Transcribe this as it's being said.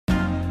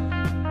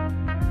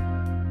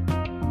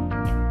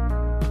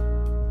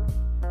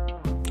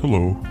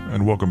Hello,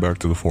 and welcome back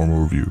to the Formal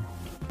Review.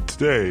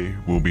 Today,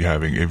 we'll be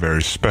having a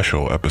very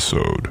special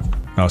episode.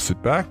 Now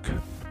sit back,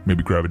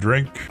 maybe grab a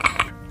drink,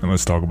 and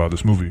let's talk about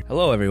this movie.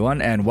 Hello,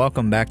 everyone, and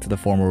welcome back to the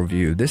Formal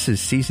Review. This is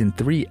Season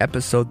 3,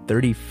 Episode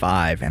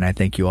 35, and I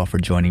thank you all for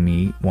joining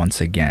me once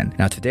again.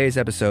 Now, today's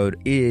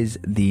episode is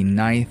the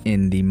 9th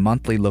in the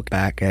monthly look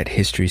back at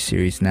history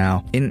series.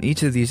 Now, in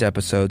each of these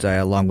episodes, I,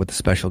 along with a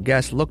special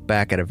guest, look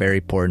back at a very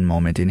important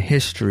moment in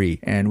history,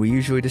 and we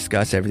usually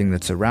discuss everything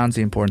that surrounds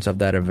the importance of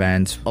that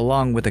event,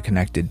 along with a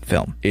connected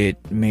film. It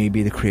may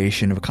be the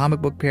creation of a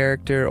comic book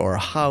character, or a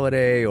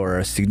holiday, or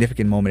a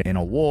significant moment in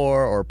a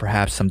war, or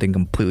perhaps something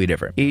completely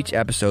different. Each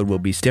episode will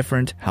be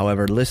different.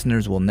 However,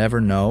 listeners will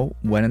never know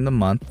when in the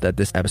month that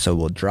this episode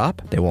will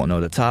drop. They won't know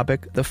the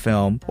topic, the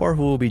film, or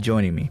who will be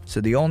joining me.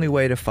 So the only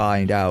way to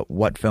find out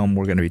what film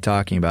we're going to be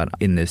talking about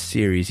in this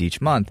series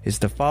each month is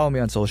to follow me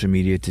on social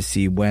media to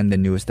see when the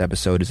newest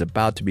episode is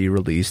about to be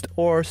released,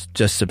 or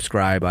just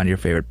subscribe on your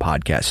favorite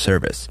podcast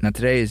service. Now,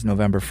 today is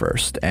November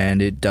 1st,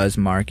 and it does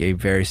mark a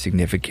very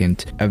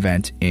significant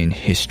event in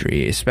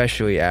history,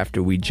 especially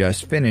after we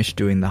just finished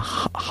doing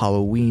the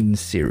Halloween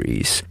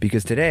series,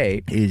 because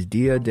today is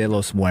Dia de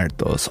los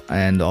Muertos,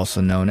 and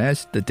also known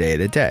as the Day of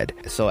the Dead.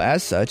 So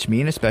as such, me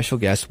and a special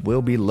guest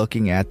will be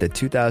looking at the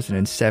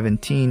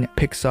 2017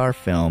 Pixar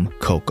film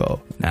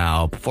Coco.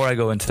 Now, before I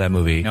go into that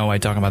movie, I know I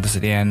talk about this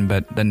at the end,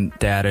 but the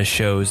data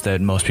shows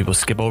that most people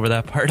skip over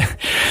that part.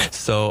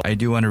 So I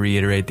do want to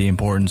reiterate the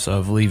importance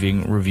of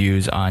leaving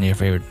reviews on your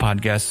favorite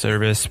podcast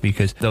service,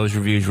 because those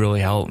reviews really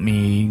help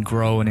me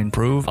grow and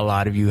improve. A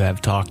lot of you have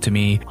talked to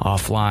me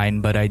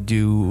offline, but I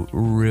do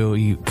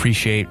really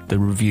appreciate the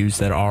reviews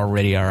that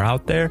already are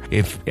out there.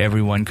 If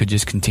everyone could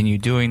just continue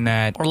doing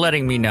that, or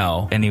letting me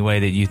know any way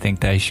that you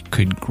think that I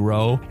could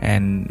grow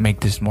and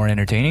make this more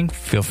entertaining,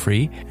 feel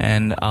free,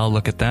 and I'll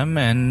look at them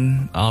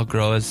and I'll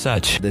grow as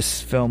such.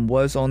 This film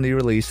was only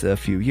released a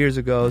few years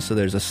ago, so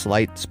there's a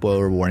slight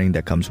spoiler warning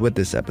that comes with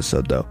this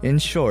episode though. In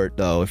short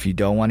though, if you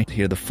don't want to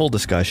hear the full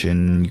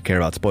discussion, you care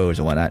about spoilers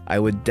and whatnot, I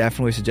would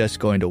definitely suggest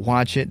going to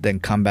watch it,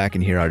 then come back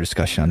and hear our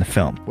discussion on the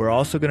film. We're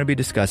also going to be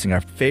discussing our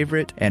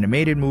favorite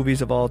animated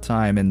movies of all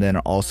time, and then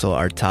also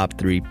our top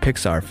 3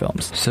 Pixar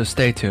films. So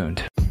stay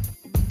tuned.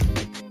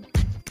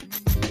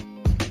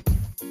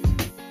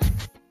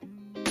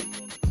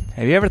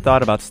 Have you ever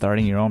thought about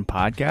starting your own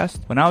podcast?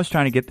 When I was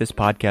trying to get this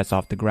podcast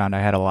off the ground, I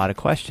had a lot of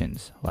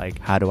questions, like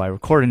how do I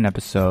record an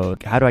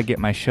episode? How do I get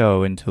my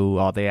show into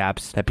all the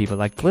apps that people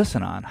like to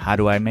listen on? How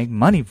do I make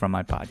money from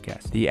my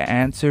podcast? The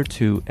answer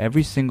to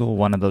every single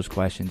one of those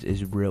questions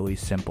is really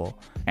simple.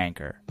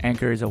 Anchor.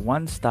 Anchor is a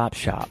one-stop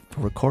shop for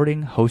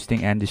recording,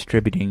 hosting, and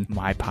distributing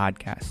my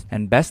podcast.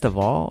 And best of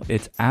all,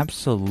 it's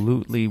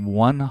absolutely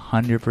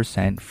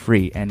 100%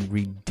 free and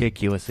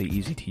ridiculously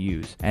easy to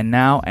use. And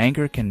now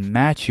Anchor can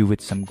match you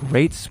with some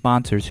great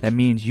sponsors. That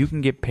means you can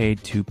get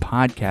paid to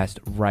podcast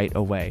right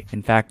away.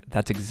 In fact,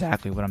 that's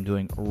exactly what I'm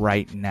doing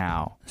right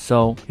now.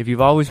 So if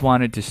you've always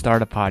wanted to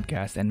start a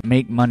podcast and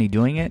make money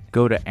doing it,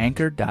 go to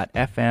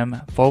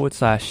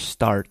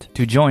anchor.fm/start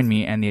to join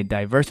me and the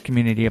diverse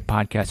community of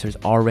podcasters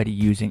already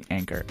using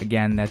Anchor.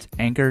 Again, that's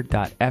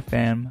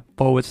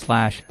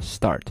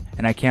anchor.fm/start.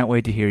 And I can't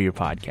wait to hear your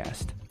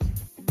podcast.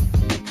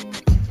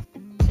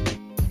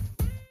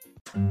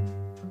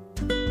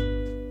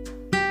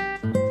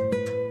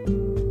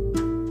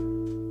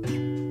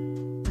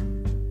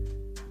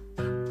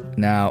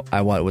 Now,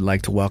 I would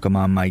like to welcome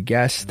on my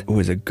guest, who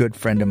is a good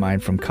friend of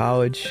mine from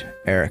college,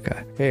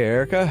 Erica. Hey,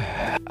 Erica.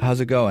 How's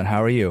it going?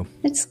 How are you?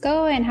 It's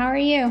going. How are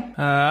you?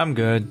 I'm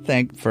good.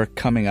 Thanks for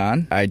coming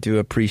on. I do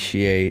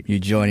appreciate you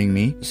joining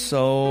me.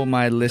 So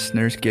my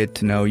listeners get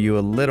to know you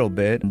a little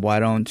bit. Why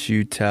don't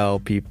you tell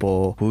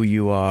people who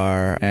you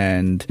are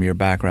and your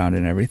background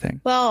and everything?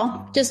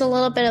 Well, just a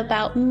little bit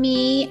about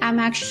me. I'm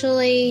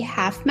actually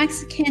half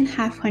Mexican,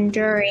 half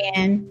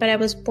Honduran, but I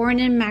was born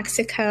in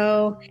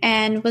Mexico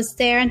and was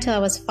there until I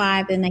was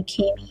 5, and I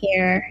came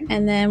here.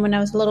 And then when I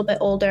was a little bit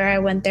older, I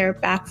went there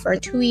back for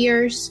 2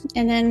 years.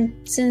 And then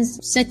since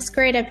 6th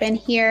grade, I've been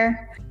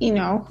here. You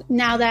know,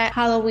 now that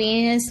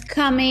Halloween is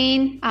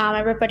coming,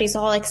 everybody's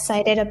all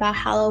excited about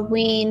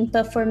Halloween.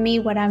 But for me,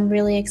 what I'm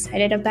really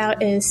excited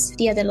about is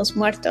Dia de los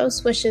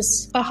Muertos, which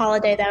is a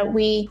holiday that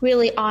we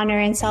really honor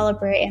and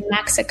celebrate in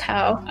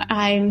Mexico.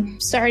 I'm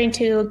starting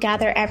to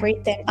gather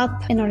everything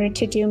up in order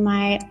to do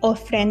my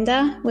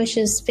ofrenda, which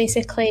is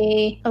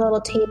basically a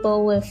little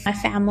table with my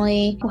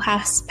family who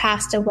has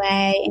passed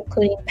away,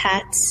 including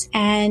pets,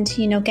 and,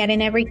 you know,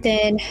 getting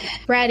everything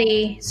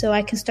ready so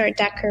I can start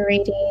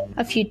decorating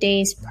a few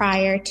days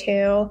prior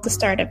to the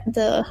start of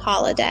the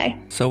holiday.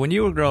 So when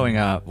you were growing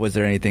up, was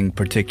there anything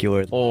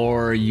particular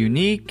or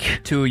unique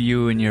to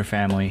you and your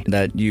family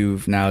that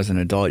you've now as an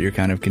adult you're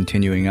kind of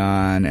continuing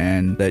on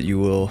and that you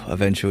will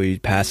eventually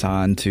pass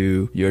on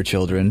to your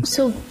children?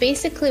 So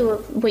basically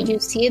what you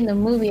see in the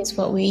movie is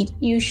what we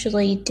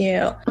usually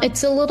do.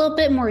 It's a little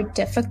bit more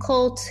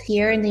difficult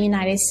here in the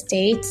United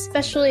States,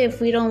 especially if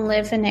we don't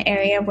live in an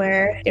area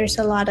where there's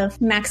a lot of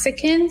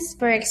Mexicans.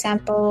 For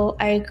example,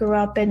 I grew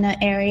up in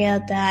an area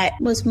area that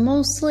was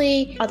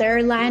mostly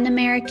other Latin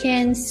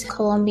Americans,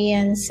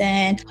 Colombians,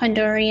 and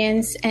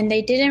Hondurans, and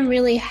they didn't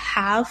really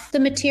have the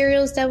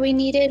materials that we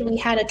needed. We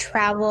had to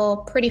travel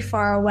pretty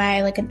far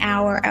away, like an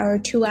hour or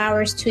 2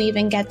 hours to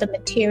even get the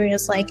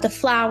materials, like the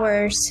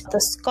flowers,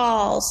 the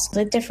skulls,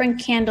 the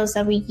different candles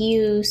that we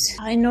use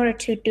in order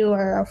to do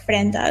our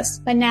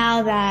ofrendas. But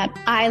now that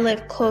I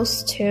live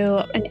close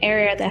to an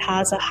area that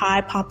has a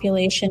high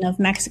population of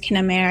Mexican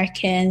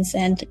Americans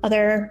and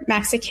other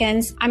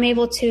Mexicans, I'm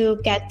able to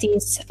get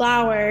these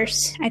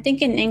flowers. I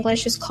think in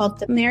English it's called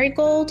the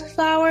marigold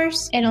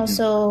flowers, and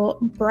also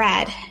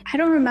bread. I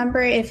don't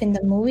remember if in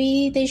the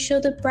movie they show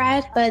the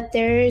bread, but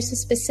there's a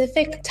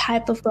specific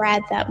type of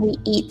bread that we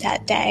eat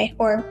that day,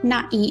 or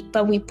not eat,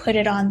 but we put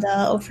it on the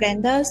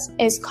ofrendas.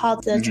 It's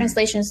called, the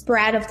translation is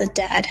bread of the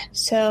dead.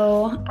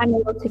 So I'm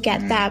able to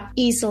get that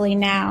easily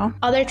now.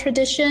 Other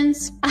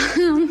traditions,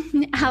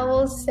 I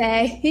will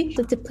say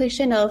the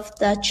depletion of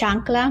the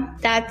chancla.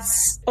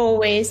 That's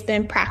always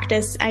been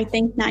practiced, I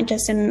think, not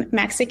just in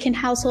Mexican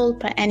household,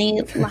 but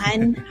any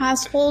Latin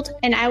household.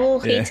 And I will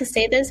hate to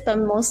say this, but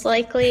most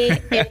likely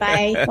if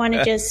I want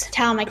to just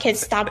tell my kids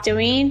stop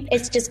doing,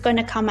 it's just going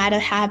to come out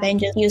of habit and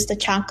just use the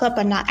chancla,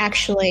 but not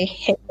actually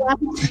hit them,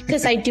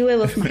 because I do it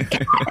with my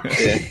cat.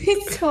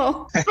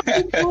 So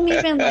I don't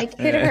even like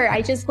hit her.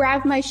 I just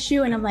grab my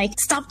shoe and I'm like,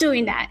 stop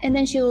doing that. And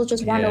then she will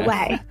just run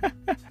away.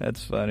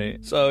 That's funny.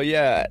 So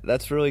yeah,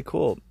 that's really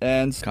cool.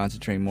 And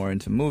concentrating more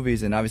into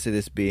movies, and obviously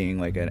this being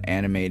like an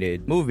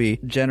animated movie,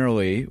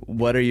 generally,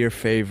 what are your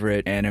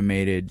favorite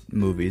animated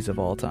movies of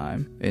all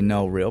time? In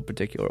no real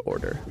particular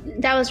order.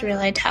 That was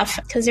really tough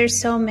because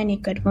there's so many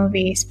good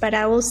movies, but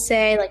I will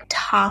say like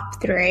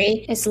top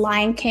 3 is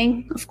Lion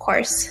King, of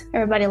course.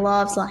 Everybody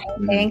loves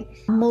Lion King.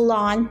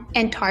 Mulan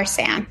and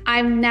Tarzan.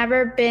 I've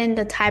never been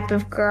the type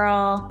of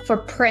girl for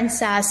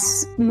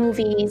princess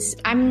movies.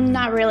 I'm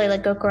not really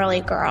like a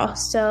girly girl.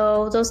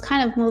 So those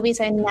kind of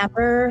movies I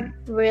never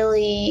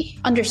really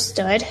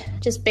understood,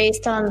 just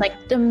based on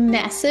like the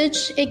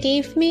message it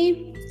gave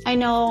me. I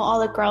know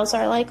all the girls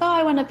are like, oh,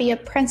 I want to be a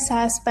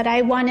princess, but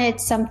I wanted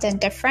something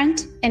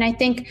different. And I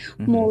think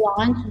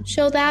Mulan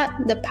showed that,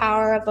 the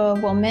power of a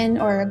woman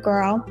or a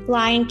girl.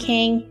 Lion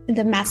King,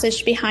 the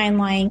message behind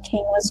Lion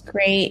King was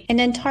great. And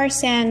then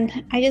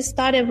Tarzan, I just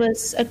thought it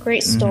was a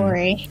great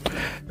story.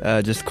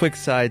 Just quick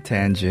side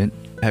tangent.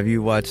 Have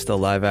you watched the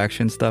live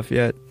action stuff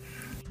yet?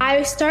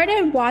 I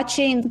started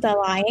watching The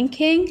Lion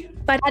King,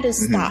 but I had to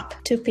stop,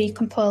 to be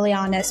completely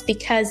honest,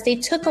 because they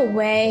took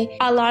away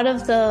a lot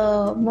of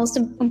the most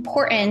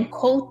important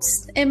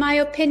quotes, in my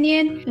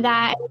opinion,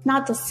 that is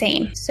not the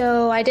same.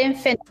 So I didn't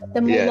finish.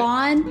 The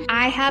Mulan,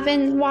 I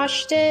haven't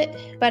watched it,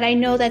 but I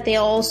know that they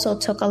also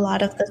took a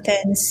lot of the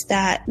things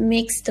that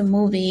makes the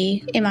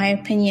movie, in my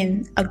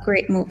opinion, a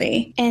great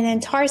movie. And then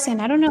Tarzan,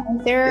 I don't know,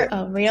 is there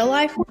a real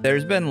life one?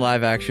 There's been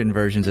live action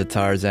versions of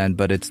Tarzan,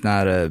 but it's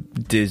not a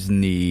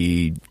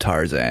Disney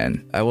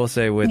Tarzan. I will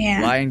say with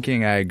Lion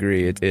King, I agree.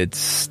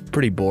 It's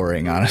pretty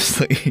boring,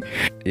 honestly.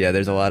 Yeah,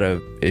 there's a lot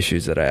of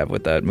issues that I have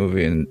with that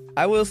movie. And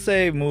I will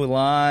say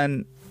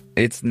Mulan,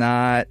 it's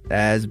not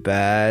as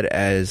bad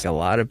as a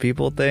lot of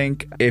people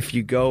think. If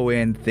you go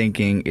in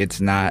thinking it's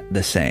not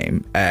the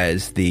same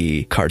as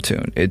the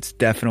cartoon, it's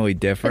definitely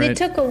different. But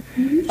they took a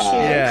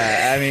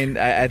yeah, I mean,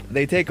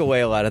 they take away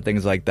a lot of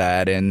things like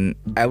that. And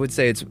I would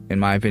say it's, in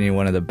my opinion,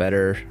 one of the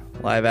better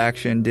live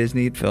action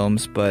Disney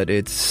films, but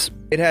it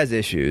has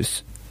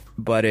issues.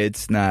 But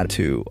it's not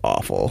too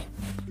awful.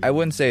 I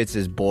wouldn't say it's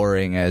as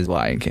boring as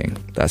Lion King,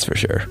 that's for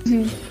sure.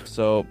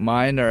 So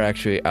mine are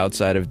actually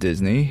outside of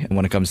Disney.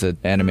 When it comes to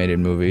animated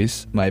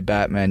movies, my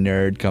Batman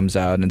nerd comes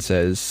out and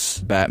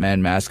says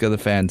Batman Mask of the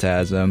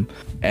Phantasm.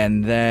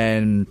 And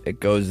then it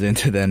goes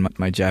into then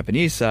my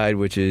Japanese side,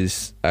 which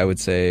is, I would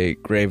say,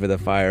 Grave of the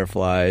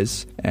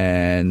Fireflies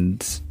and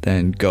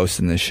then Ghost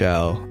in the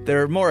Shell.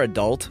 They're more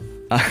adult,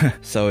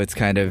 so it's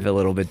kind of a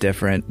little bit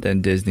different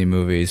than Disney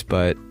movies,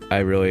 but I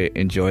really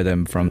enjoy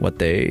them from what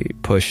they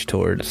push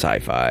toward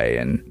sci-fi.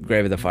 And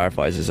Grave of the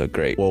Fireflies is a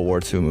great World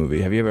War II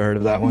movie. Have you ever heard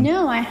of that one?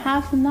 No, I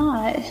have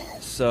not.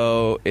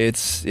 So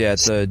it's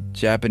a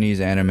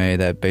Japanese anime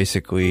that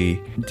basically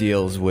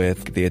deals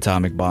with the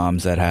atomic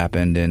bombs that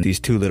happened and these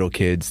 2 little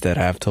kids that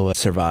have to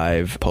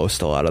survive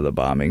post a lot of the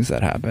bombings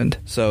that happened.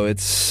 So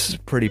it's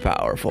pretty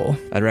powerful.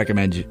 I'd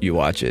recommend you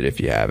watch it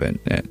if you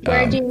haven't.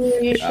 Where do you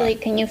usually,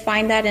 can you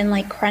find that in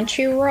like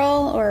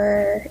Crunchyroll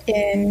or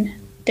in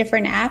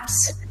different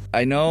apps?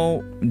 I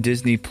know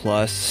Disney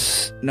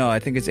Plus, no, I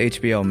think it's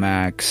HBO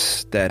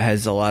Max that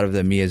has a lot of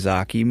the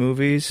Miyazaki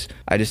movies.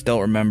 I just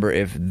don't remember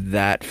if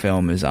that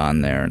film is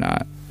on there or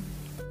not.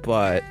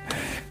 But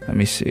let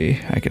me see.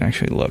 I can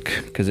actually look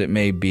because it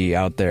may be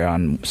out there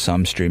on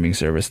some streaming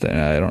service that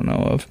I don't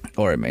know of,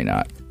 or it may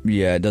not.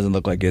 Yeah, it doesn't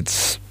look like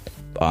it's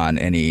on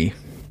any,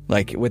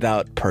 like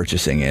without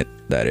purchasing it,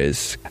 that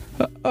is.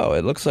 Oh,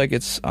 it looks like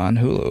it's on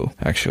Hulu,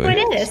 actually.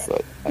 Oh, it is.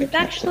 It's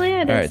actually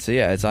it. All right, so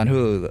yeah, it's on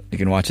Hulu. You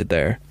can watch it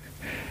there.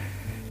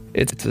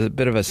 It's a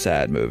bit of a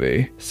sad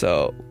movie,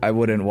 so I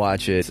wouldn't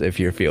watch it if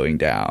you're feeling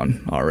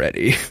down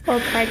already. Or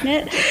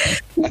pregnant.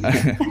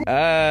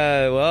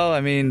 Well,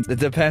 I mean, it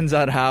depends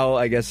on how,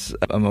 I guess,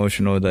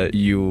 emotional that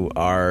you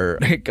are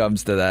when it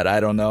comes to that. I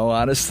don't know,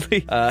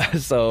 honestly.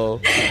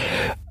 So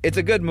it's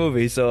a good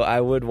movie, so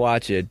I would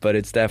watch it, but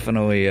it's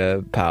definitely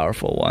a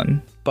powerful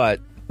one.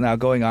 But now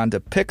going on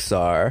to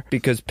Pixar,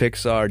 because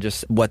Pixar,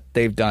 just what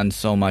they've done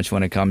so much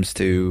when it comes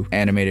to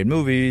animated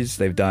movies.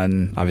 They've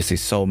done obviously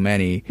so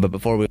many. But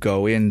before we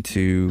go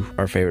into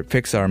our favorite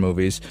Pixar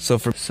movies,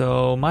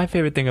 so my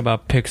favorite thing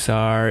about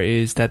Pixar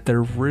is that the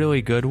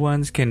really good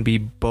ones can be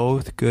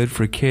both good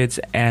for kids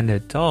and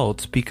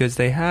adults, because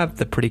they have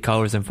the pretty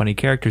colors and funny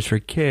characters for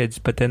kids,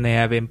 but then they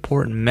have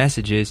important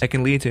messages that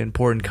can lead to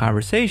important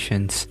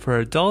conversations for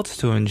adults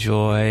to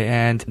enjoy.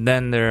 And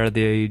then there are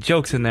the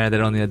jokes in there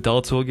that only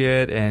adults will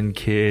get, and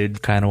kids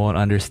kind of won't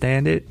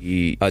understand it.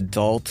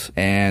 Adult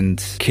and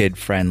kid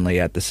friendly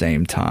at the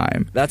same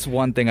time. That's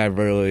one thing I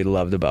really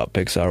loved about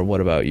Pixar.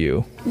 What about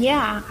you?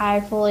 Yeah,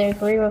 I fully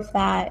agree with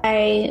that.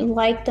 I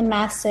like the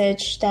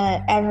message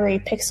that every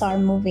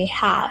Pixar movie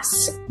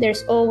has.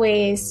 There's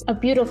always a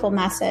beautiful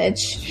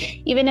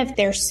message. Even if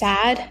they're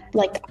sad,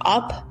 like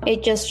Up,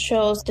 it just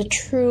shows the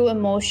true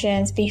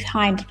emotions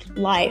behind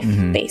life,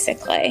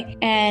 basically,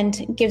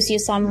 and gives you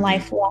some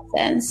life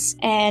lessons.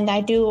 And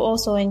I do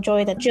also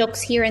enjoy the jokes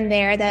here and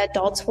there that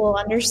adults will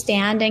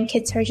understand, and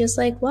kids are just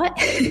like, what?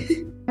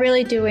 I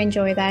really do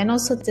enjoy that. And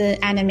also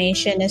the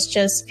animation is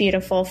just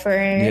beautiful for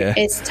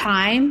its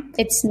time.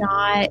 It's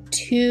not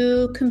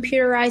too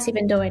computerized,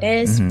 even though it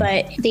is,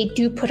 but they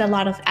do put a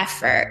lot of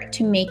effort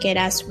to make it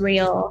as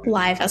real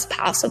life as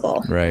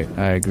possible. Right,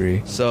 I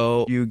agree.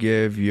 So you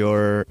give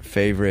your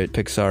favorite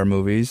Pixar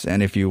movies,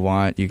 and if you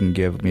want, you can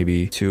give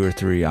maybe 2 or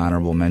 3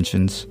 honorable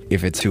mentions.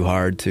 If it's too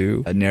hard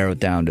to narrow it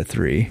down to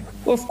 3.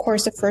 Well, of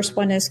course, the first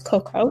one is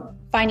Coco,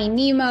 Finding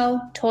Nemo,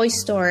 Toy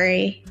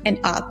Story, and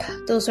Up.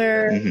 Those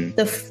are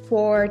the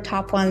 4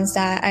 top ones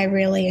that I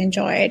really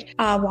enjoyed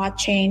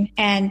watching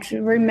and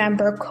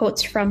remember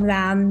quotes from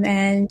them.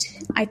 And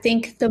I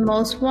think the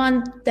most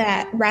one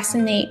that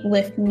resonate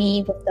with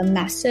me with the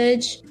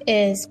message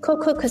is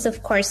Coco, because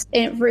of course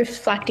it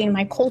reflecting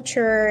my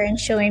culture and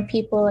showing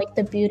people like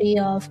the beauty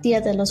of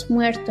Dia de los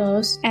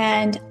Muertos,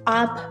 and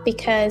Up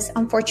because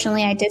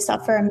unfortunately I did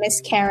suffer a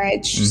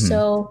miscarriage.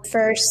 So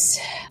first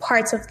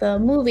parts of the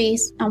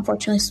movies,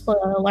 unfortunately,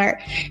 spoiler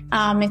alert,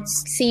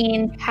 it's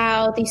seeing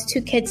how these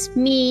 2 kids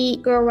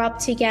meet, grow up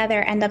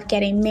together, end up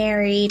getting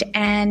married,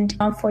 and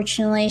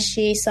unfortunately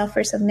she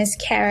suffers a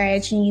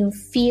miscarriage, and you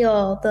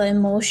feel the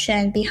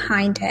emotion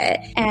behind it.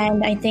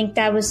 And I think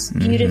that was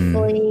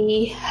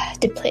beautifully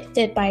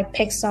depicted by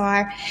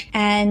Pixar,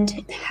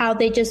 and how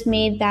they just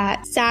made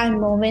that sad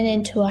moment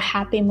into a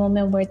happy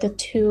moment where the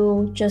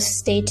 2 just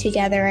stayed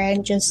together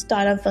and just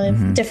thought of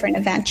different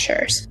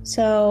adventures.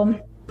 So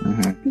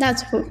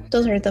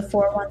those are the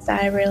 4 ones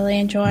that I really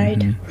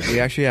enjoyed. We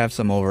actually have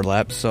some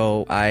overlap.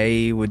 So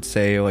I would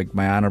say like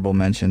my honorable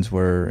mentions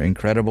were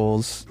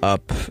Incredibles,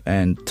 Up,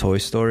 and Toy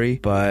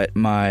Story. But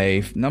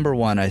my number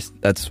one,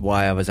 that's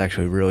why I was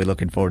actually really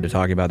looking forward to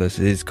talking about this,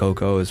 is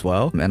Coco as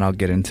well. And I'll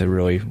get into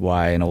really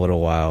why in a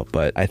little while.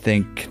 But I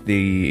think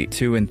the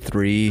 2 and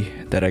 3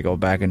 that I go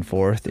back and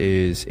forth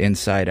is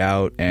Inside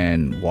Out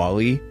and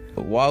WALL-E.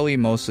 WALL-E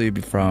mostly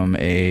from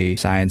a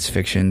science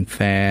fiction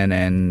fan,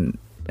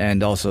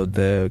 and also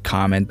the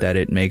comment that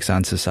it makes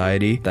on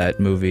society. That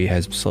movie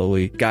has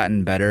slowly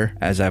gotten better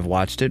as I've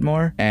watched it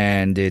more,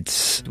 and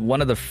it's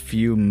one of the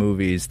few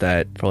movies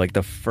that for like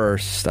the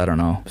first, I don't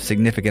know,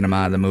 significant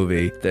amount of the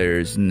movie,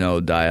 there's no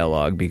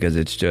dialogue, because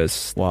it's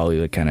just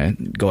Wally kind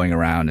of going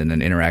around and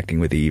then interacting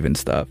with Eve and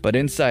stuff. But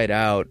Inside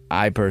Out,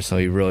 I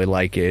personally really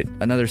like it.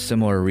 Another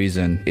similar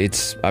reason,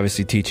 it's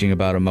obviously teaching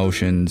about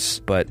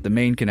emotions, but the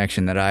main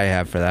connection that I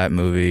have for that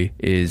movie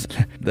is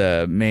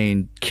the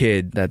main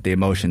kid that the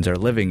emotions are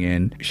living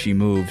in. She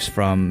moves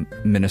from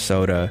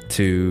Minnesota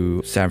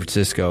to San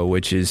Francisco,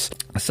 which is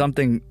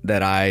something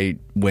that I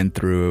went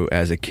through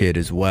as a kid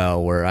as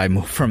well, where I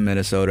moved from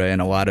Minnesota, and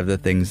a lot of the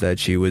things that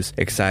she was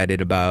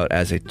excited about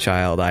as a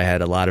child, I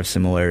had a lot of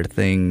similar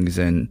things,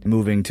 and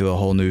moving to a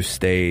whole new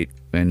state,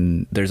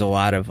 and there's a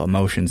lot of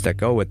emotions that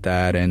go with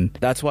that, and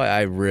that's why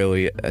I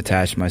really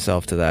attached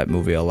myself to that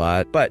movie a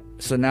lot. But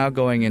so now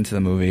going into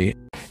the movie,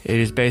 it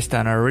is based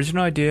on an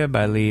original idea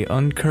by Lee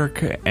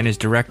Unkrich and is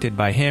directed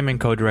by him and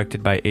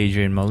co-directed by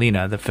Adrian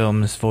Molina. The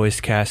film's voice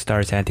cast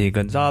stars Anthony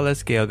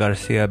Gonzalez, Gael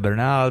Garcia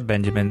Bernal,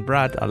 Benjamin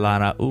Bratt,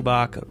 Alana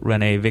Ubach,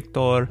 Renee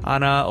Victor,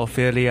 Ana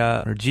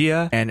Ofelia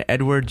Urgia, and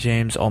Edward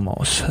James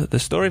Olmos. The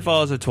story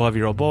follows a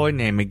 12-year-old boy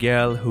named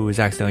Miguel who is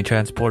accidentally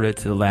transported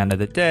to the land of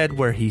the dead,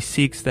 where he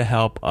seeks the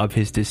help of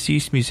his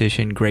deceased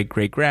musician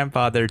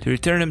great-great-grandfather to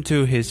return him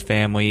to his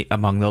family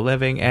among the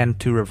living and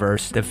to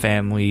reverse the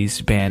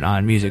family's ban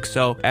on music.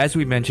 So as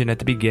we mentioned at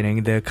the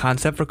beginning, the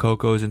concept for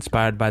Coco is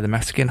inspired by the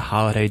Mexican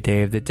holiday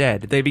Day of the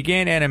Dead. They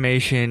began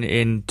animation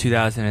in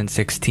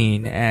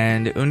 2016,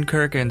 and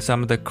Unkirk and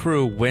some of the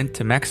crew went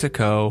to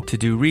Mexico to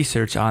do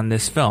research on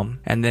this film.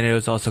 And then it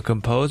was also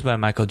composed by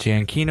Michael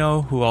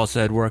Giacchino, who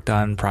also had worked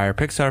on prior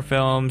Pixar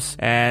films.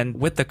 And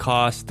with the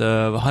cost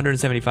of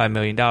 $175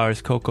 million,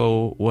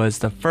 Coco was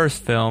the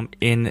first film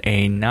in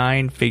a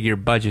 9-figure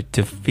budget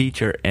to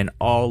feature an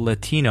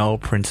all-Latino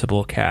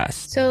principal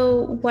cast.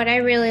 So what I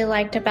really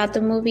liked about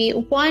the movie,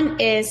 one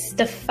is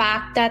the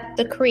fact that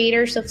the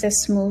creators of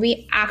this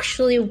movie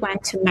actually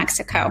went to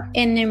Mexico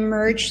and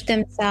immersed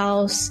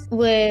themselves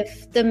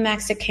with the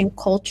Mexican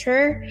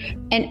culture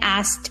and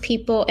asked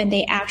people, and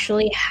they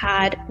actually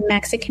had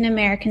Mexican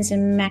Americans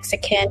and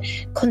Mexican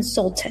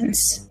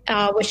consultants,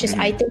 which is,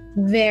 I think,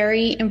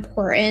 very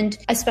important,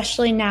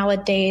 especially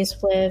nowadays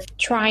with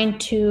trying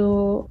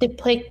to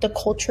depict the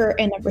culture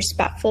in a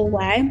respectful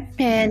way.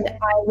 And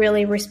I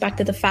really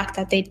respected the fact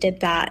that they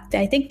did that.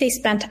 I think they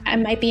spent, I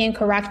might be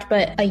incorrect,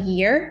 but a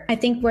year. I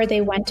think where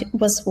they went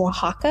was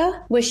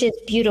Oaxaca, which is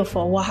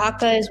beautiful.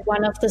 Oaxaca is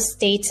one of the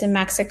states in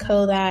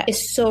Mexico that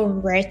is so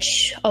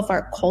rich of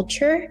our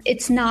culture.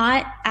 It's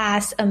not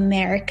as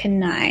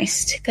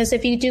Americanized, because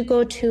if you do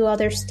go to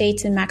other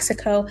states in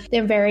Mexico,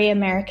 they're very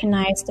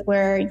Americanized,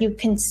 where you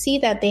can see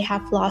that they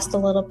have lost a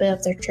little bit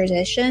of their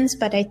traditions.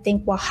 But I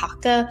think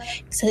Oaxaca,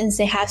 since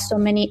they have so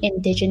many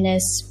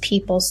indigenous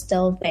people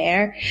still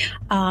there,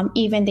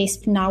 even they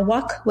speak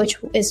Nahuatl, which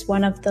is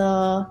one of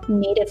the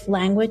native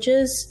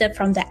languages that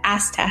from the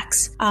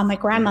Aztecs. My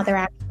grandmother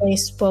actually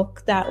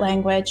spoke that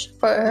language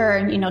for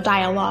her,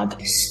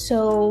 dialogue.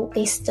 So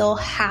they still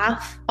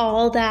have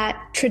all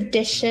that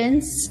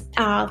traditions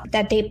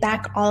that date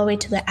back all the way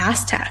to the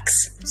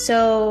Aztecs.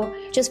 So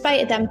just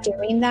by them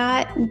doing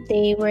that,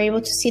 they were able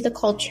to see the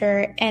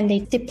culture, and they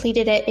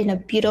depleted it in a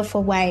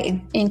beautiful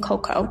way in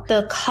Coco.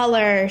 The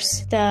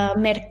colors, the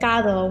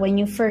mercado, when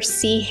you first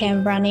see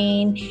him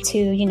running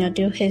to,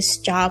 do his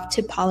job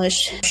to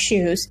polish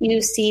shoes,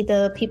 you see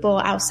the people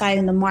outside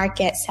in the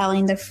market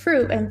selling the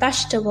fruit and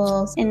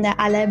vegetables in the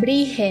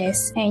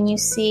alebrijes, and you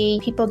see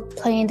people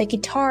playing the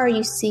guitar,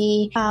 you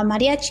see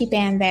mariachi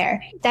band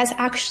there. That's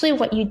actually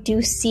what you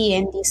do see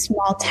in these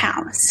small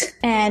towns.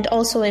 And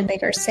also in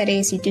bigger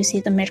cities, you do see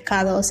the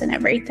mercados and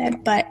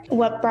everything. But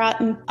what brought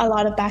a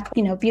lot of back,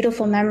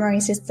 beautiful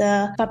memories is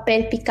the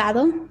papel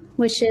picado,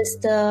 which is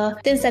the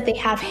things that they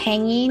have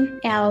hanging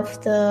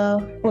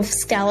with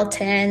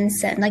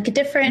skeletons and like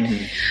different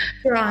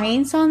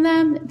drawings on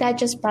them. That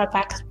just brought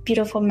back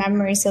beautiful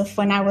memories of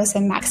when I was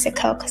in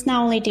Mexico. Because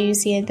not only do you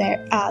see it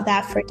there,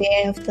 that for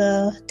Day of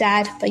the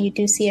Dead, but you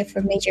do see it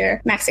for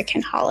major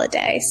Mexican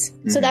holidays.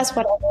 So that's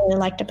what I really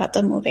liked about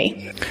the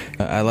movie.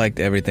 I liked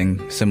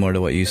everything similar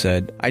to what you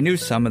said. I knew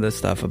some of the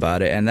stuff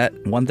about it, and that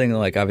one thing,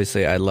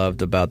 obviously I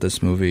loved about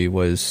this movie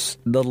was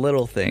the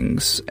little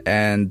things.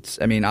 And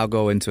I mean, I'll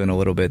go into in a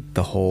little bit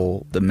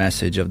the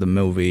message of the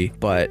movie,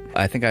 but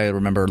I think I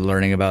remember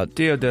learning about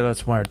Dia de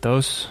los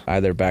Muertos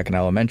either back in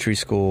elementary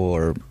school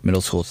or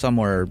middle school,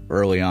 somewhere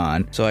early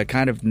on. So I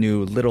kind of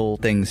knew little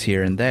things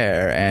here and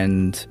there,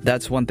 and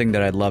that's one thing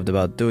that I loved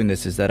about doing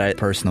this, is that I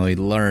personally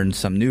learned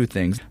some new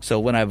things. So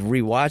when I've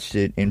rewatched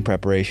it in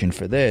preparation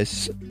for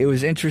this, it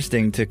was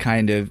interesting to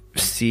kind of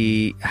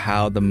see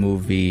how the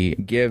movie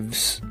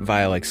gives,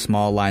 via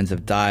small lines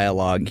of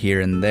dialogue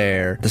here and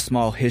there, the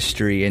small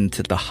history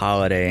into the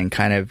holiday, and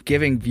kind of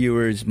giving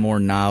viewers more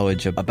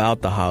knowledge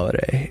about the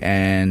holiday.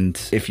 And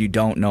if you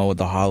don't know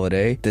the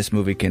holiday, this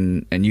movie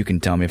can, and you can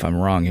tell me if I'm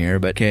wrong here,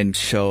 but can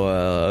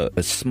show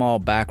a small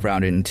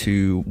background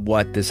into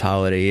what this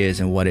holiday is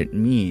and what it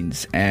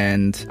means.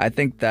 And I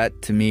think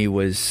that to me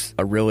was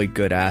a really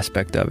good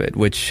aspect of it,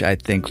 which I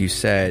think you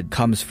said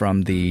comes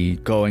from the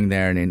going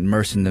there and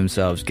immersing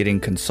themselves, getting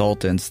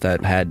consultants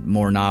that had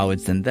more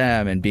knowledge than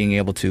them, and being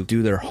able to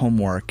do their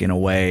homework in a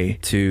way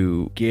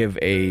to give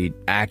a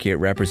accurate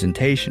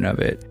representation of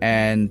it.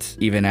 And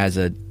even as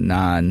a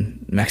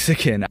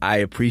non-Mexican, I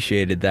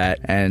appreciated that.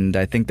 And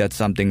I think that's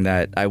something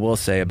that I will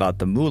say about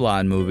the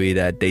Mulan movie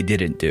that they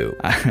didn't do.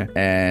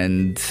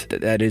 And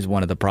that is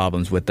one of the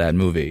problems with that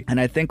movie. And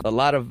I think a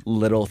lot of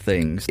little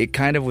things, it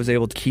kind of was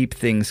able to keep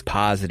things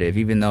positive,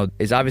 even though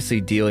it's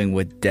obviously dealing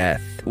with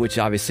death, which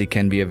obviously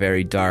can be a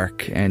very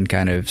dark and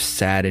kind of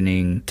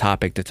saddening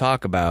topic to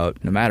talk about,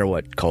 no matter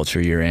what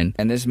culture you're in.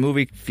 And this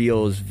movie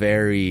feels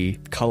very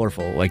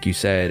colorful, like you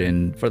said,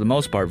 and for the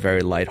most part,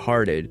 very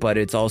lighthearted, but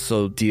it's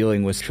also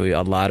dealing with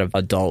a lot of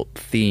adult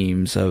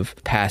themes of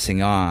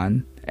passing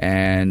on,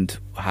 and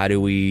how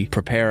do we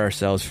prepare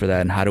ourselves for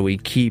that, and how do we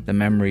keep the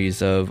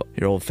memories of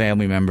your old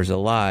family members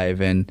alive.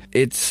 And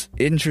it's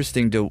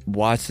interesting to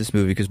watch this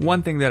movie, because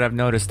one thing that I've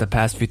noticed the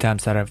past few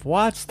times that I've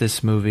watched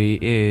this movie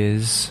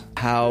is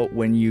how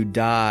when you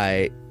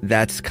die,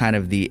 that's kind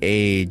of the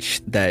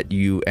age that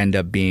you end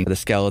up being the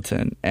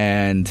skeleton.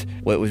 And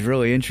what was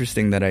really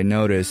interesting that I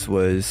noticed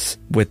was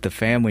with the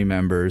family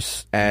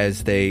members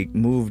as they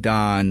moved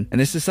on, and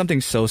this is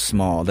something so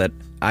small that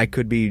I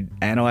could be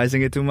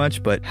analyzing it too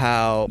much, but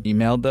how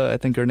Imelda, I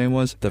think her name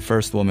was, the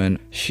first woman,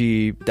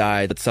 she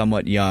died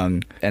somewhat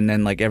young, and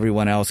then like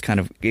everyone else kind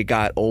of, it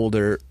got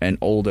older and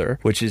older,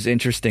 which is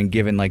interesting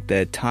given like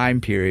the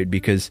time period,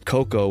 because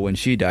Coco, when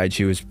she died,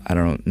 she was, I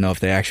don't know if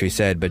they actually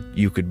said, but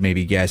you could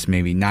maybe guess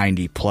maybe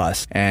 90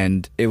 plus.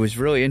 And it was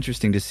really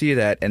interesting to see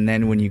that. And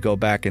then when you go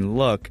back and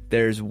look,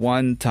 there's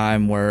one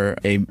time where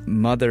a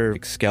mother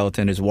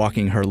skeleton is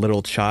walking her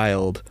little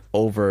child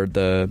over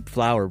the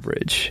flower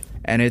bridge.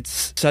 And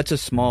it's such a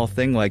small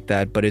thing like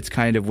that, but it's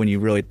kind of, when you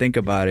really think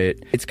about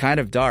it, it's kind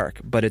of dark,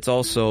 but it's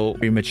also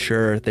a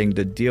mature thing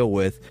to deal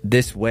with.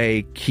 This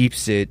way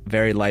keeps it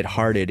very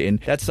lighthearted. And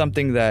that's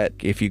something that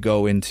if you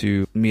go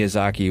into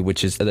Miyazaki,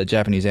 which is the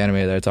Japanese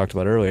anime that I talked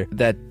about earlier,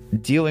 that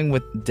dealing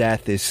with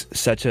death is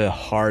such a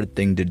hard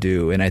thing to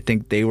do. And I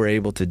think they were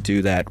able to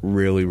do that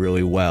really,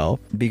 really well,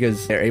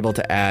 because they're able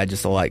to add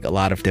just like a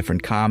lot of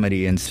different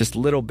comedy and just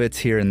little bits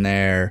here and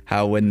there.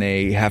 How when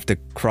they have to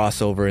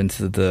cross over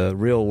into the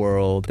real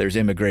world, there's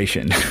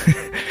immigration,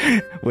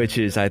 which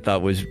is, I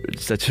thought was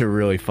such a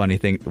really funny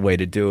way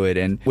to do it.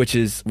 And which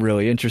is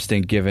really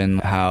interesting given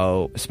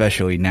how,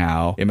 especially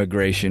now,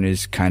 immigration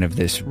is kind of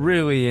this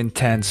really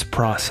intense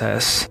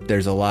process.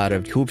 There's a lot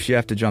of hoops you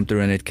have to jump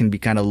through, and it can be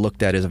kind of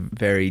looked at as a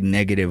very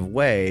negative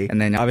way. And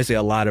then obviously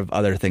a lot of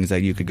other things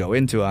that you could go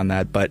into on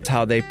that, but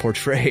how they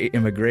portray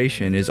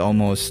immigration is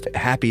almost a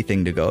happy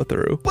thing to go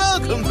through.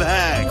 Welcome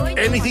back.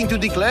 Anything to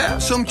declare?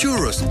 Some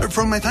churros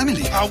from my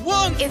family. I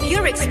want. If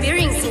you're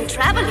experiencing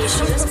travel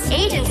issues,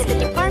 agents at the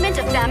Department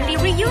of Family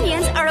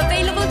Reunions are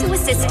available to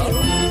assist you.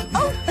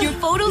 Oh, your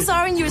photos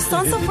are in your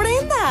son's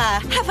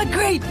ofrenda. Have a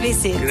great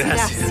visit.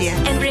 Gracias.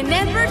 And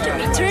remember to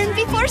return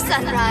before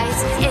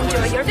sunrise.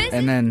 Enjoy your visit.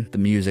 And then the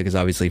music is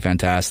obviously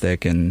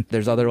fantastic, and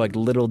there's other like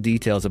little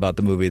details about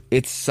the movie.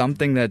 It's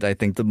something that I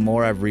think the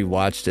more I've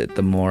rewatched it,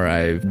 the more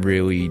I've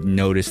really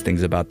noticed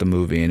things about the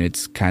movie, and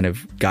it's kind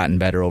of gotten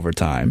better over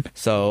time.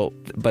 So,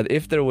 but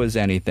if there was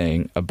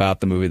anything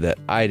about the movie that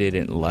I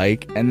didn't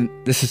like, and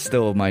this is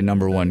still my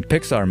number one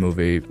Pixar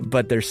movie,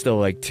 but there's still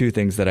like two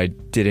things that I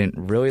didn't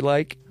really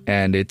like,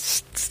 and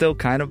it's still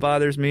kind of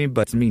bothers me,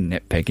 but it's me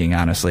nitpicking,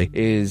 honestly,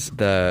 is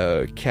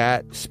the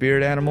cat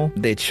spirit animal.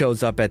 It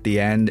shows up at the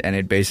end, and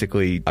it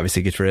basically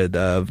obviously gets rid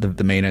of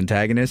the main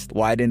antagonist.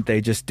 Why didn't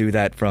they just do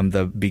that from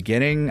the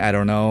beginning? I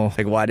don't know.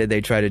 Like, why did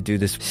they try to do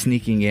this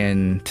sneaking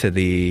in to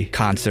the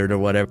concert or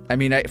whatever? I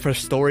mean, for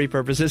story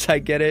purposes, I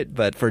get it,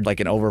 but for like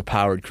an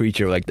overpowered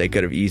creature, like they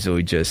could have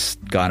easily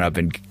just gone up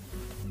and...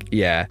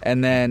 Yeah.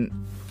 And then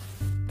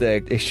the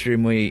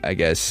extremely, I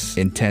guess,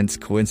 intense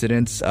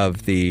coincidence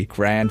of the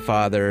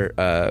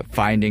grandfather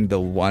finding the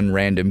one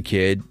random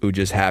kid who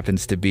just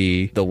happens to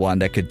be the one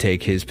that could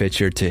take his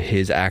picture to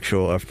his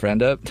actual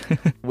friend up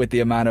with the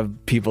amount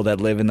of people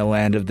that live in the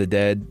land of the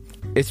dead.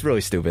 It's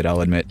really stupid, I'll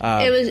admit.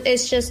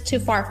 It's just too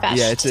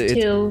far-fetched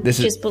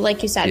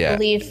like you said,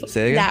 believe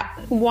that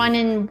one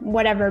in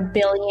whatever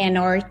billion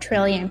or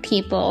trillion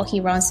people he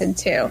runs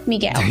into.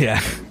 Miguel.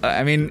 Yeah.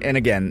 I mean, and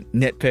again,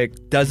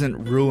 nitpick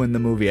doesn't ruin the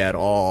movie at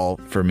all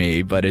for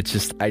me, but it's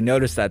just, I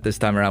noticed that this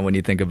time around when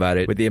you think about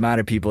it, with the amount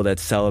of people that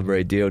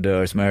celebrate Dia de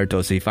los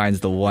Muertos, he finds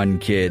the one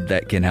kid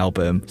that can help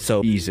him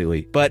so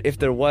easily. But if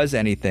there was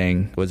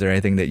anything, was there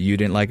anything that you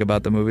didn't like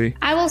about the movie?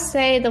 I will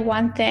say the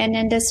one thing,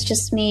 and this is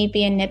just me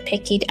being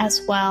nitpicky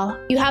as well.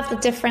 You have the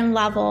different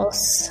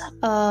levels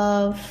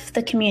of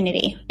the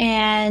community,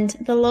 and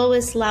the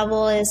lowest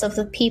level is of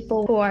the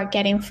people who are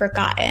getting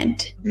forgotten.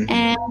 Mm-hmm.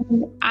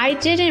 And I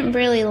didn't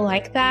really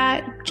like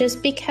that,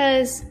 just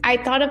because I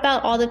thought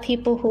about all the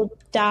people who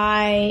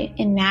die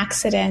in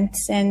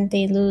accidents and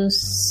they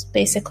lose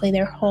basically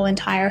their whole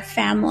entire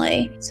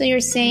family. So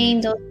you're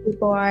saying those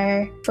people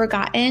are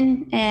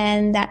forgotten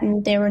and that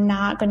they were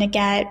not going to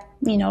get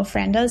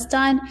ofrendas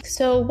done.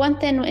 So one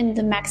thing in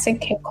the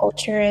Mexican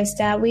culture is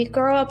that we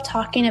grow up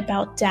talking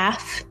about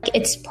death.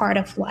 It's part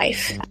of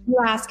life. You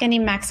ask any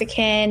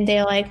Mexican,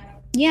 they're like,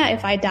 yeah,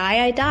 if I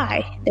die, I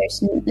die.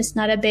 It's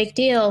not a big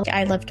deal.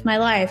 I lived my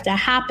life. That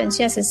happens.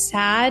 Yes, it's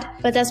sad,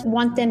 but that's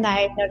one thing that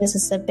I've noticed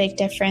is a big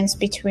difference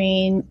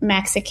between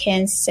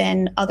Mexicans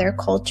and other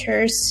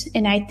cultures.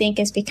 And I think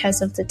it's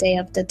because of the Day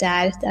of the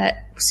Dead,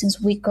 that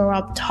since we grow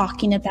up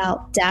talking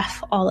about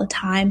death all the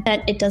time,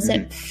 that it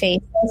doesn't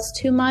faze us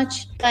too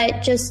much.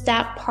 But just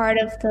that part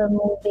of the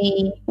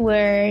movie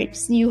where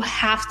you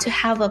have to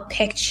have a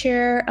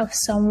picture of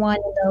someone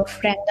in the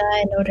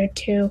ofrenda in order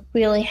to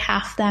really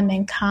have them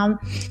and come.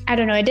 I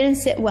don't know, it didn't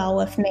sit well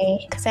with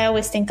me, because I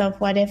always think of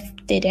what if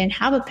they didn't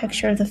have a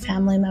picture of the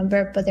family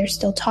member, but they're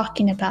still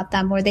talking about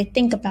them, or they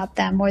think about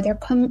them, or their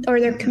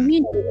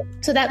community.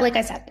 So that, like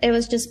I said, it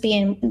was just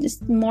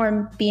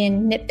more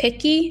being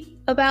nitpicky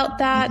about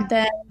that.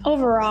 That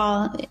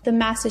overall the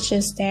message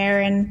is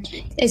there and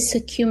it's a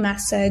cute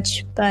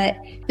message, but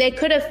They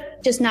could have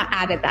just not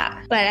added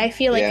that, but I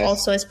feel like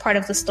also it's part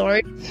of the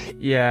story.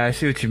 Yeah, I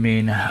see what you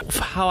mean.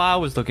 How I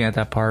was looking at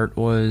that part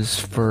was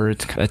for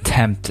its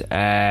attempt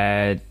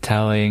at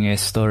telling a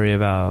story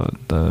about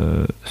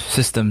the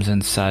systems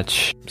and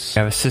such. You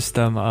have a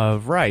system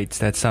of rights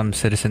that some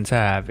citizens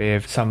have.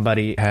 If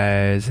somebody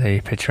has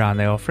a Patrón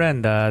de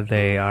Ofrenda,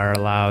 they are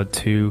allowed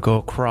to go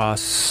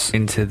across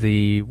into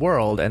the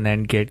world and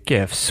then get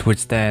gifts,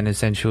 which then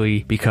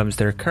essentially becomes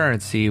their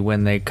currency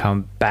when they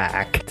come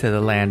back to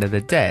the land of the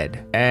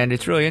dead. And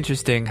it's really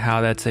interesting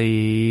how that's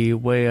a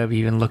way of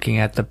even looking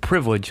at the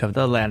privilege of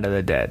the land of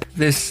the dead.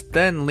 This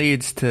then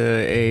leads to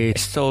a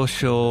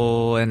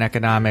social and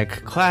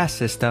economic class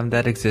system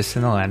that exists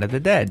in the land of the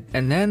dead.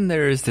 And then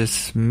there is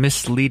this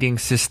misleading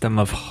system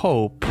of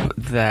hope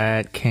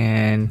that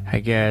can, I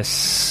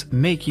guess,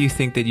 make you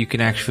think that you can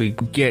actually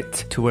get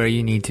to where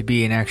you need to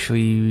be and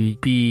actually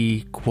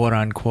be, quote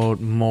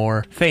unquote,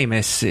 more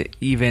famous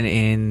even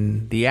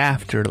in the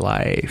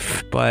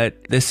afterlife.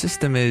 But the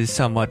system is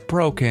somewhat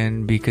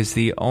broken because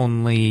the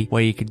only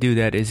way you could do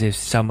that is if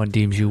someone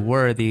deems you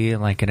worthy,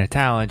 like in a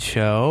talent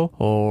show,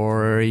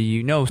 or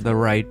you know the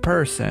right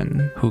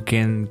person who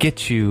can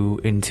get you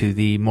into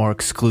the more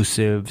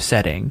exclusive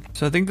setting.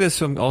 So I think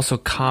this also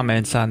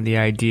comments on the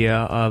idea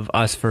of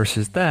us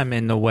versus them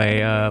in the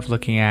way of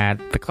looking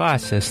at the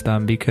class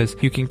system, because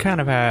you can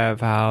kind of have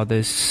how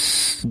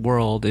this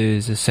world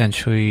is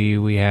essentially,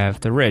 we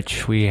have the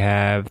rich, we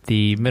have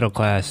the middle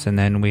class, and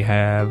then we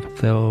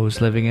have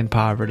those living in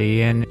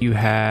poverty, and you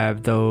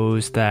have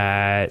those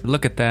that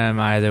look at them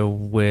either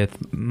with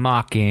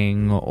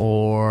mocking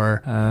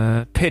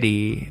or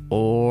pity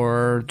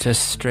or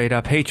just straight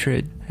up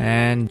hatred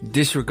and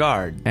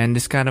disregard. And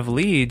this kind of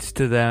leads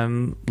to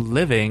them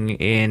living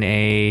in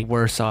a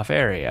worse off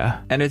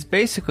area. And it's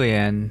basically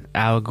an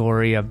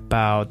allegory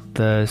about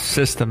the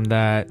system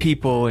that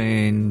people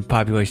in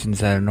populations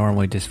that are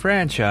normally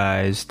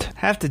disfranchised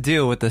have to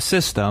deal with, the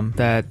system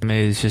that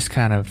is just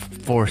kind of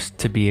forced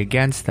to be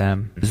against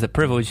them. The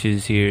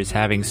privileges here is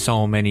having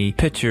so many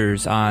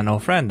pictures on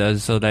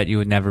ofrendas so that you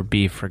would never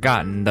be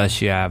forgotten,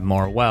 thus you have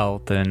more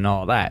wealth and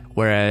all that.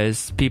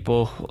 Whereas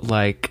people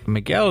like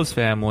Miguel's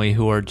family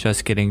who are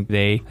just getting,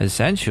 they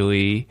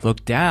essentially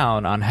look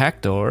down on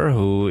Hector,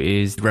 who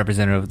is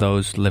representative of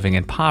those living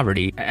in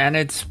poverty. And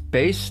it's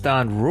based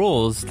on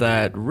rules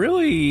that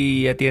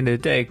really, at the end of the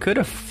day, could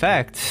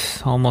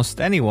affect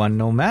almost anyone,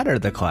 no matter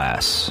the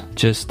class.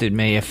 Just it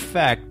may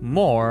affect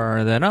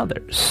more than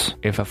others.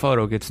 If a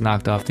photo gets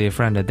knocked off the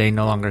ofrenda, they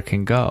no longer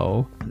can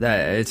go.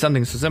 That it's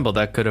something so simple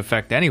that could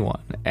affect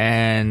anyone.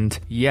 And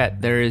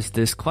yet there is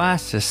this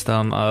class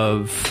system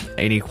of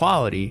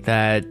inequality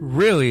that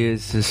really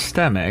is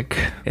systemic.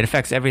 It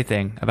affects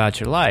everything about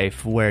your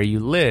life, where you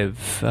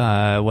live,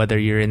 whether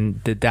you're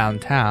in the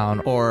downtown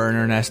or in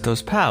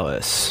Ernesto's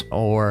palace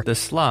or the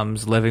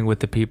slums, living with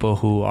the people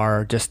who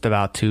are just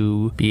about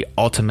to be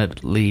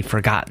ultimately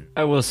forgotten.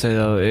 I will say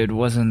though, it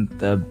wasn't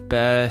the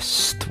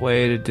best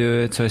way to do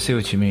it, so I see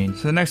what you mean.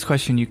 So the next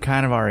question you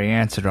kind of already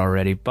answered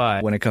already,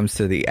 but when it comes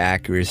to the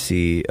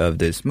accuracy of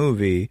this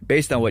movie,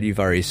 based on what you've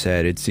already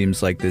said, it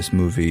seems like this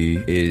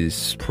movie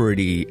is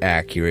pretty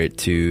accurate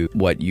to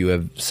what you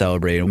have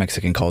celebrated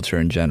Mexican culture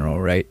in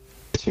general, right?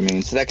 What you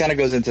mean? So that kind of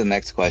goes into the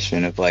next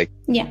question of like...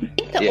 Yeah, I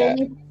think the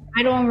only...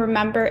 I don't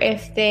remember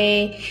if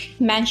they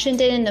mentioned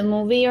it in the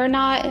movie or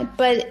not,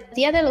 but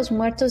Dia de los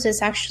Muertos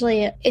is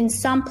actually, in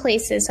some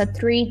places, a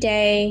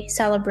 3-day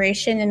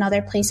celebration. In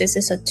other places,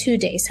 it's a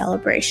 2-day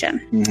celebration.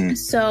 Mm-hmm.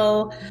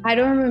 So I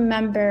don't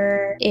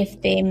remember if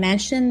they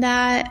mentioned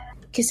that,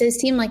 because it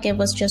seemed like it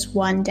was just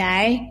one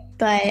day.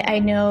 But I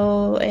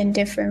know in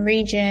different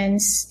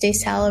regions, they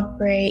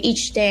celebrate,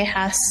 each day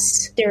has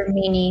their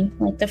meaning.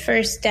 Like the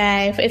first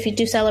day, if you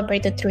do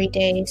celebrate the 3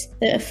 days,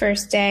 the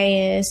first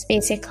day is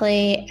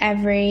basically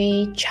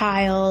every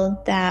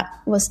child that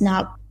was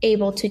not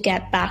able to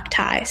get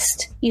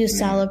baptized. You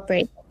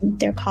celebrate.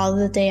 They're called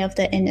the Day of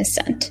the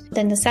Innocent.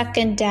 Then the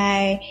second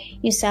day,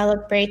 you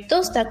celebrate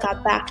those that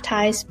got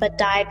baptized but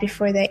died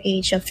before the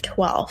age of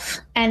 12.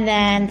 And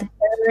then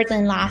the third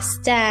and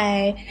last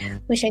day,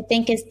 which I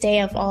think is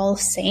Day of All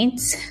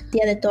Saints,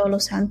 Dia de Todos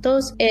los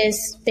Santos,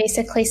 is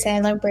basically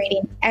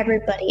celebrating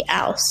everybody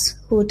else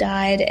who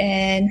died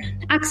in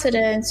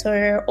accidents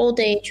or old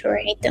age or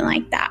anything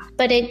like that.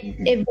 But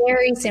it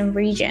varies in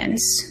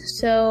regions.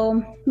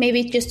 So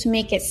maybe just to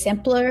make it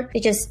simpler, they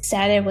just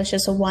said it was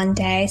just a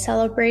 1-day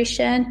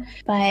celebration.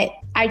 But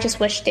I just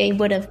wish they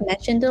would have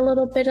mentioned a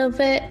little bit of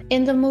it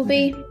in the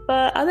movie.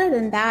 But other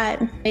than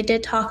that, they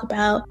did talk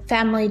about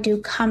family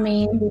do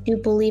coming. We do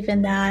believe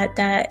in that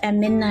at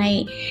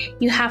midnight,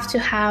 you have to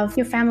have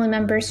your family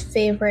member's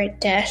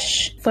favorite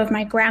dish. For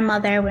my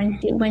grandmother,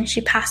 when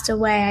she passed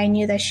away, I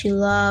knew that she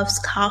loves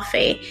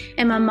coffee.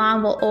 And my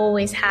mom will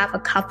always have a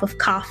cup of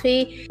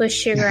coffee with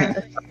sugar and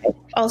the coffee.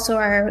 Also,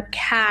 our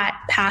cat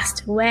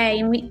passed away.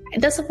 And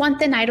that's one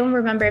thing I don't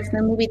remember if in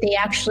the movie they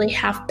actually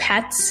have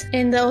pets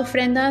in the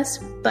ofrendas,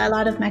 but a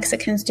lot of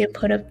Mexicans do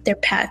put up their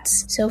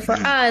pets. So for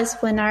us,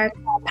 when our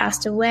cat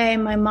passed away,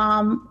 my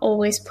mom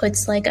always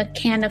puts like a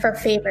can of her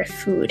favorite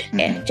food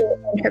in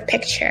her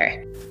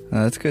picture.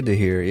 That's good to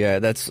hear. Yeah,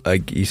 that's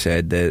like you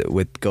said, that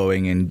with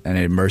going in and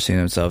immersing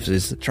themselves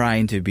is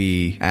trying to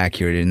be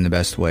accurate in the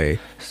best way.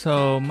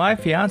 So my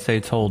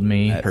fiance told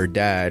me Her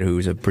dad,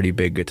 who's a pretty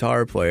big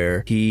guitar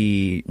player,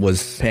 he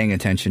was paying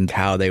attention to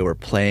how they were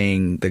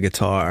playing the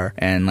guitar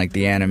and like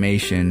the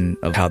animation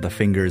of how the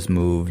fingers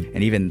moved.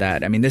 And even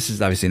that, I mean, this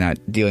is obviously not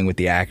dealing with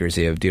the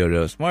accuracy of Dia de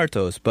los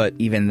Muertos, but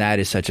even that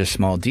is such a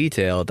small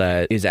detail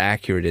that is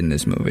accurate in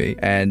this movie.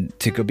 And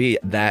to be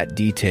that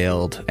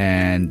detailed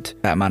and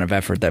that amount of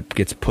effort that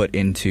gets put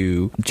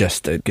into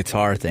just a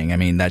guitar thing, I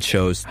mean, that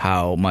shows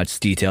how much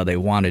detail they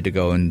wanted to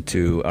go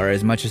into, or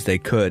as much as they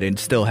could, and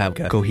still have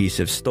a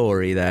cohesive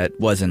story that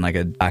wasn't like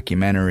a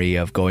documentary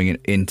of going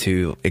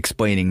into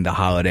explaining the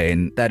holiday.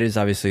 And that is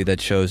obviously, that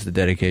shows the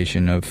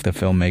dedication of the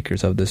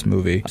filmmakers of this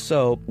movie.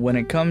 So when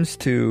it comes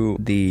to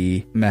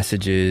the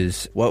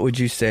messages, what would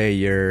you say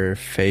your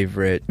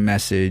favorite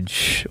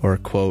message or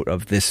quote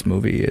of this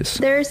movie is?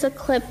 There's a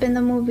clip in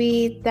the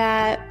movie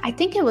that I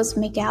think it was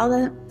Miguel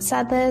that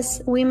said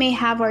this. We may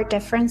have our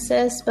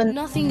differences, but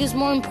Nothing is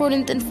more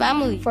important than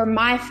family. for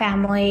my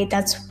family,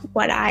 that's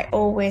what I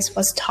always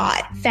was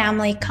taught.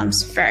 Family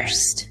comes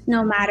first,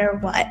 no matter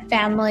what.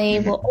 Family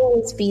will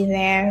always be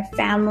there.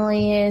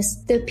 Family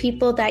is the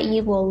people that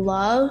you will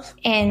love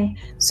and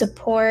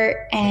support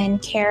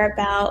and care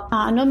about,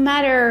 no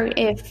matter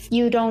if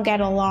you don't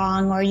get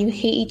along or you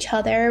hate each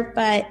other.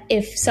 But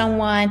if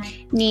someone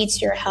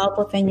needs your help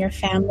within your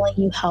family,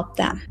 you help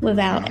them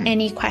without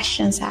any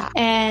questions asked.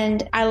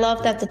 And I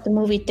love that the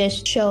movie did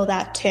show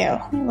that too.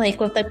 Like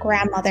with the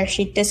grandmother,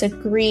 she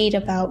disagreed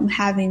about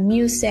having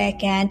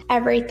music and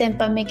everything,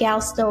 but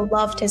Miguel still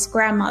loved his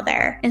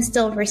grandmother and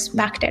still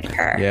respected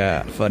her.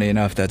 Yeah, funny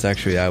enough, that's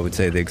actually, I would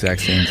say, the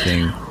exact same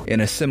thing. In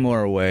a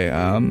similar way,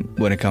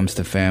 when it comes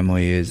to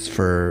family, is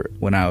for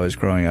when I was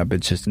growing up,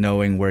 it's just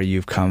knowing where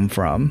you've come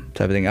from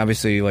type of thing.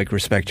 Obviously, like,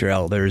 respect your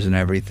elders and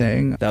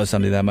everything. That was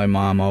something that my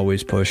mom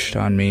always pushed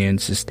on me. And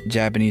it's just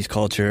Japanese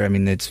culture. I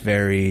mean, it's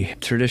very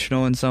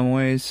traditional in some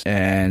ways.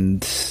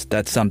 And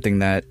that's something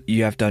that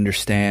you have to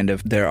understand.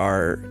 If there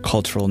are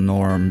cultural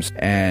norms,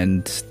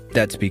 and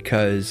that's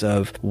because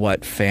of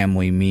what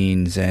family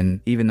means.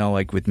 And even though,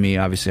 like, with me,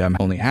 obviously I'm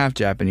only half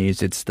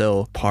Japanese, it's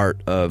still part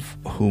of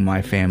who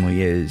my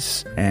family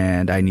is,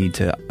 and I need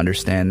to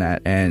understand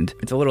that. And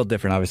it's a little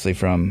different, obviously,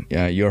 from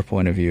your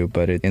point of view,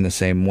 but in the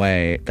same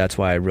way, that's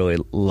why I really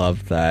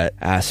love that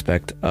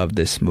aspect of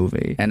this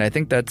movie. And I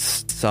think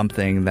that's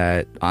something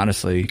that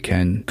honestly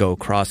can go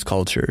cross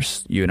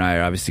cultures. You and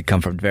I obviously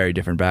come from very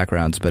different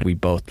backgrounds, but we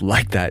both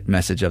like that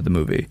message of the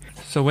movie.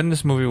 So when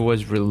this movie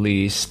was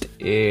released,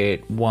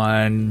 it won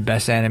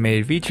Best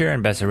Animated Feature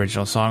and Best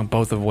Original Song,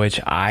 both of which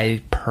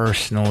I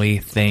personally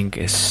think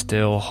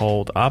still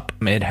hold up.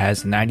 It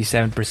has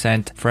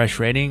 97% fresh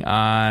rating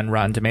on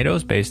Rotten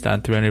Tomatoes based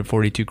on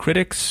 342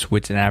 critics,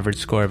 with an average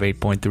score of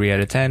 8.3 out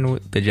of 10.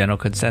 The general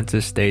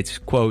consensus states,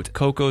 quote,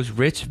 Coco's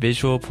rich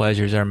visual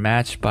pleasures are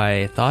matched by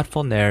a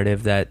thoughtful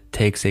narrative that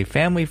takes a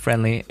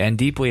family-friendly and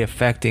deeply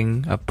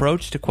affecting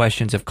approach to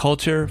questions of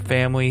culture,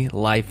 family,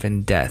 life,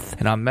 and death.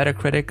 And on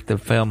Metacritic, the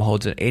film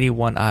holds an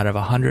 81 out of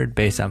 100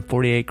 based on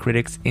 48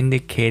 critics,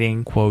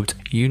 indicating, quote,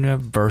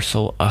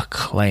 universal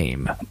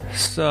acclaim.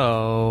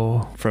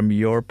 So, from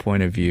your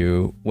point of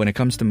view, when it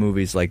comes to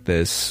movies like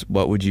this,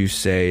 what would you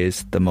say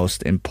is the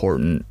most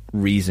important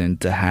reason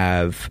to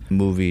have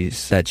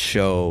movies that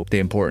show the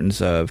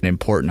importance of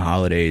important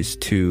holidays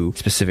to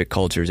specific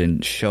cultures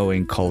and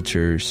showing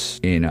cultures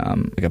in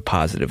like a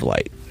positive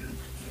light?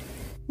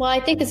 Well, I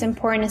think it's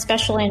important,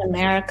 especially in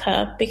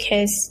America,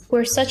 because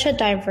we're such a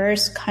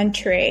diverse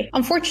country.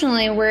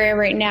 Unfortunately, we're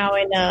right now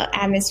in an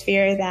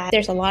atmosphere that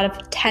there's a lot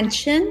of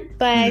tension,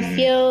 but I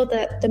feel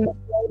that the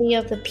majority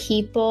of the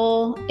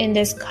people in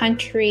this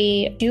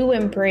country do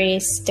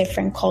embrace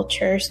different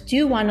cultures,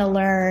 do want to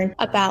learn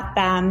about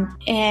them.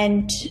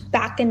 And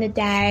back in the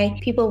day,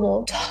 people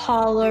will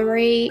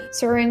tolerate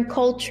certain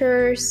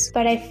cultures,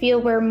 but I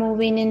feel we're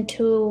moving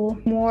into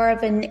more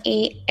of an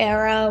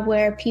era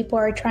where people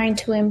are trying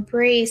to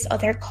embrace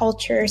other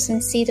cultures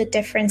and see the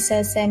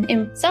differences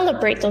and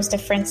celebrate those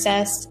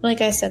differences.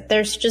 Like I said,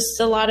 there's just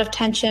a lot of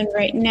tension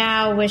right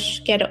now,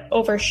 which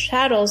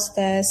overshadows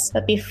this.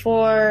 But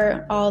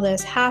before all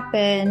this happened,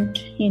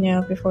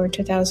 before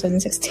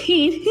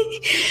 2016,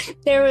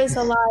 there was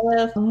a lot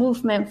of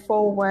movement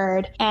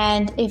forward.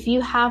 And if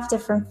you have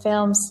different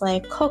films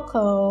like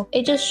Coco,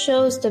 it just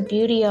shows the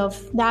beauty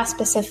of that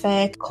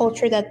specific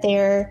culture that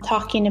they're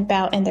talking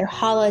about in their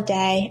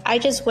holiday. I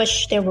just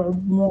wish there were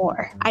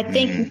more. I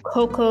think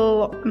Coco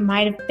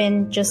might have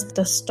been just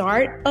the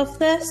start of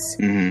this,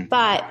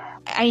 but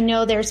I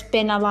know there's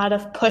been a lot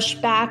of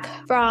pushback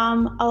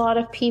from a lot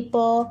of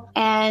people,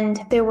 and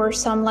there were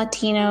some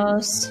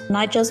Latinos,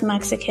 not just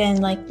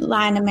Mexican, like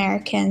Latin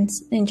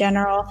Americans in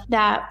general,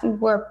 that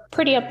were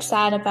pretty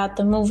upset about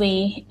the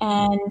movie.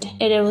 And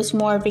it was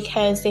more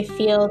because they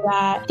feel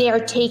that they are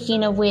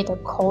taking away the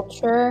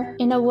culture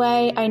in a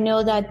way. I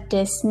know that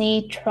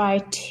Disney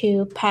tried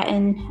to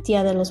patent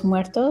Dia de los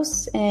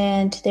Muertos,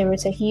 and there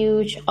was a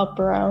huge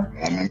uproar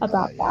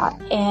about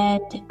that.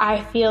 And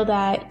I feel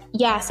that,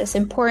 yes, it's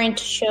important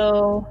to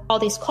show all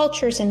these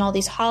cultures and all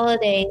these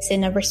holidays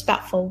in a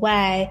respectful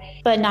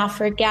way, but not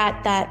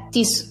forget that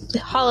these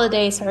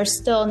holidays are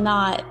still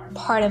not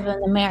part of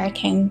an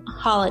American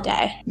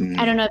holiday.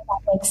 I don't know if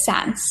that makes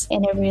sense.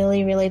 And it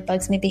really, really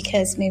bugs me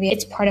because maybe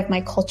it's part of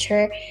my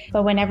culture.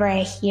 But whenever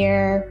I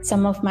hear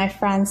some of my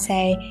friends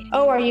say,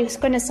 oh, are you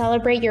going to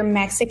celebrate your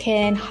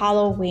Mexican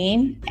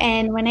Halloween?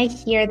 And when I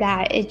hear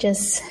that, it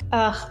just,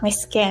 my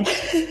skin.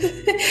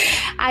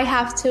 I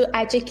have to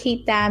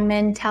educate them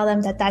and tell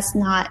them that that's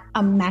not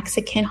a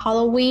Mexican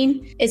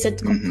Halloween. It's a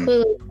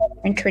completely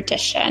different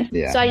tradition.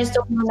 So I just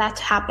don't want that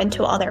to happen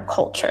to other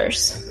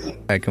cultures.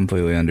 I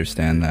completely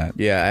understand that.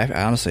 Yeah,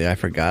 honestly, I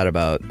forgot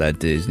about that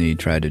Disney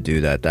tried to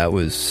do that. That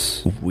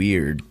was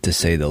weird, to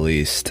say the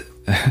least.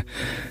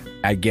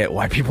 I get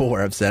why people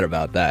were upset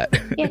about that.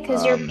 Yeah,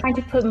 because you're trying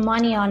to put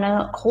money on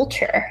a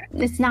culture.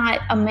 It's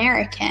not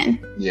American.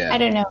 I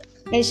don't know.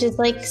 It's just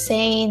like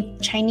saying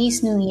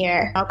Chinese New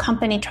Year. A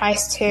company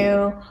tries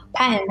to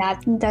patent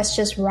that. That's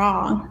just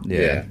wrong.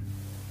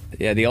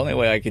 Yeah, the only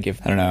way I could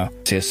give, I don't know,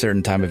 say a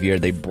certain time of year,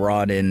 they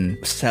brought in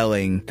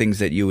selling things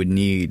that you would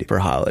need for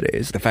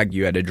holidays. The fact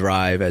you had to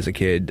drive as a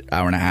kid,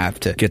 hour and a half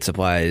to get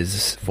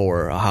supplies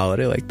for a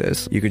holiday like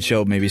this. You could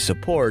show maybe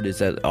support is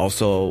that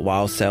also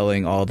while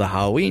selling all the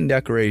Halloween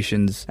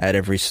decorations at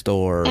every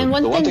store. And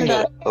one thing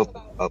that...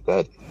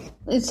 bad.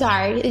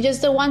 Sorry,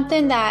 just the one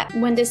thing that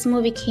when this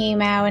movie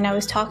came out and I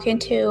was talking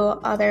to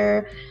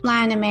other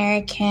Latin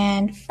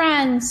American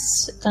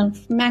friends, some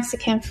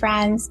Mexican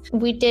friends,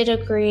 we did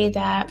agree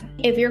that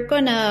if you're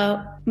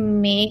gonna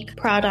make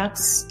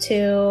products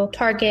to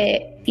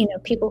target,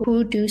 people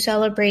who do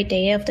celebrate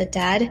Day of the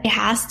Dead, it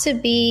has to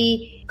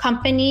be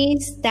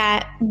companies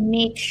that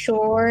make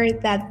sure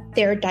that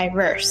they're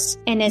diverse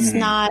and it's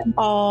not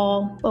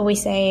all what we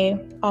say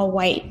all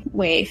white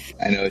wave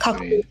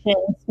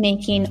Caucasians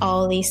making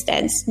all these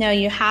things. No,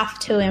 you have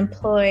to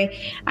employ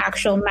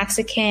actual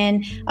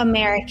Mexican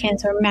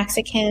Americans or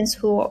Mexicans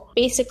who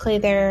basically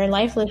their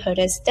livelihood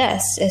is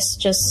this. It's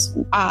just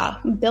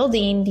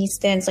building these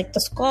things. Like the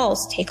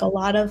skulls take a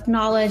lot of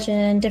knowledge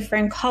and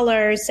different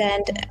colors,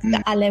 and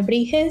the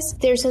alebrijes,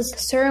 there's a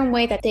certain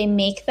way that they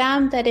make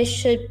them that it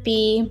should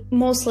be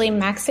mostly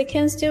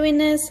Mexicans doing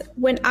this.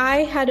 When I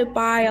had to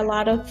buy a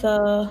lot of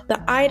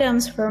the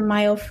items for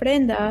my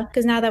ofrenda,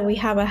 because now that we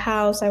have a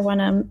house, I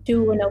want to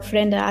do an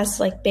ofrenda as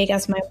like big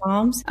as my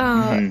mom's.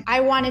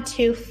 I wanted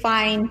to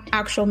find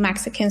actual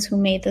Mexicans who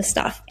made the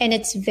stuff, and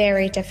it's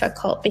very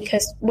difficult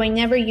because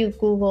whenever you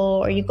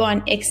Google or you go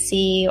on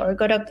Etsy or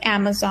go to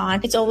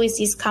Amazon, it's always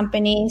these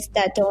companies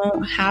that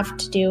don't have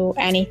to do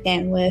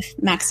anything with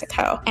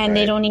Mexico, and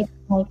they don't even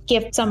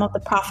give some of the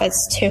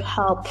profits to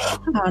help,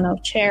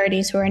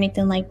 charities or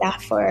anything like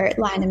that for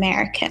Latin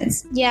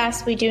Americans.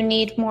 Yes, we do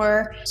need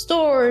more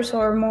stores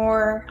or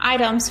more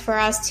items for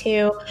us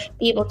to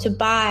be able to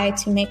buy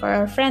to make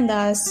our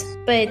ofrendas,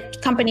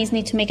 but companies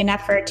need to make an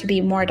effort to be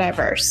more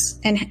diverse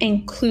and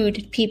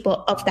include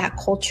people of that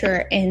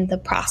culture in the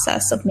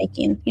process of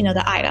making,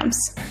 the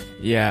items.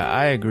 Yeah,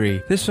 I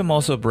agree. This film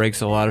also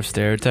breaks a lot of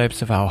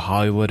stereotypes of how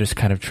Hollywood has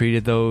kind of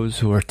treated those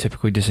who are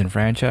typically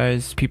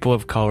disenfranchised. People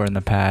of color in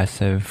the past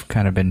have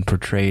kind of been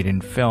portrayed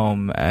in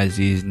film as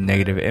these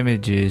negative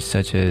images,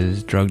 such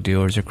as drug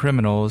dealers or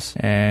criminals.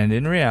 And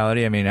in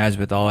reality, as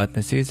with all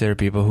ethnicities, there are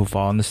people who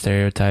fall in the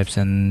stereotypes,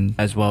 and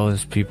as well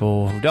as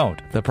people who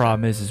don't. The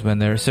problem is when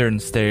there are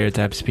certain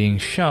stereotypes being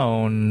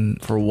shown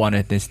for one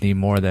ethnicity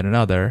more than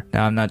another.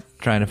 Now, I'm not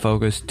trying to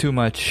focus too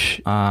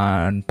much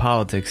on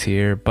politics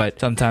here, but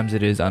sometimes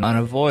it is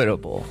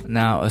unavoidable.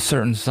 Now, a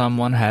certain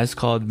someone has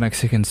called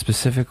Mexicans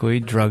specifically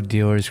drug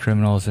dealers,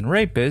 criminals, and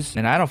rapists,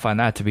 and I don't find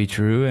that to be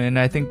true, and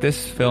I think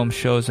this film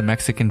shows a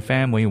Mexican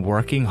family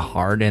working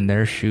hard in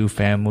their shoe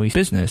family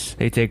business.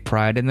 They take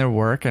pride in their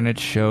work, and it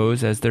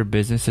shows as their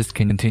business has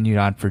continued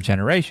on for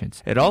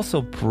generations. It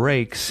also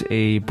breaks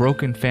a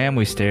broken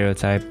family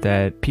stereotype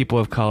that people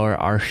of color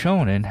are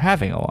shown in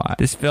having a lot.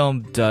 This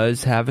film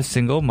does have a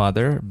single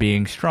mother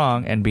being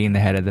strong and being the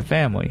head of the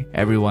family.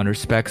 Everyone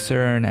respects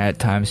her and at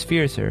times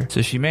fears her.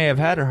 So she may have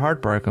had her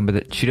heart broken,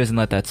 but she doesn't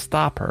let that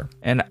stop her.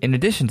 And in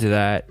addition to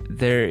that,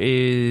 there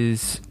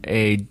is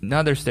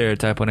another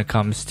stereotype when it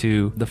comes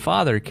to the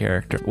father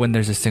character. When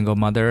there's a single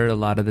mother, a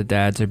lot of the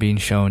dads are being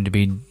shown to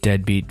be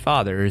deadbeat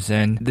fathers.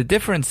 And the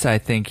difference, I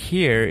think,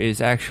 here is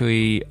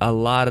actually a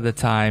lot of the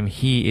time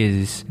he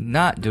is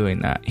not doing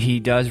that. He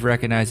does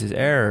recognize his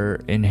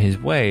error in his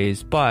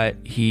ways, but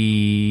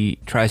he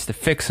tries to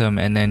fix them,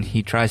 and then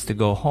he tries to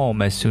go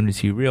home as soon as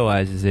he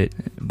realizes it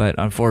but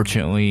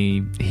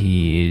unfortunately,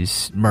 he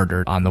is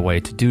murdered on the way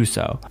to do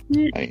so.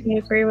 I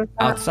agree with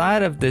that.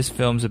 Outside of this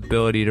film's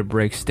ability to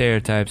break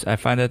stereotypes, I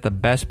find that the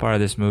best part of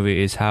this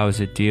movie is how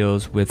it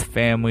deals with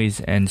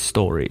families and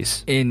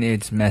stories in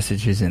its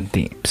messages and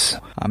themes.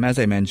 As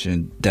I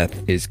mentioned,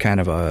 death is kind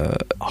of a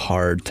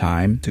hard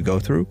time to go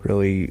through,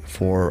 really,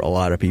 for a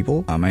lot of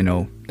people. I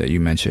know that you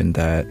mentioned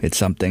that it's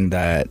something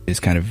that is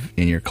kind of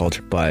in your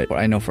culture, but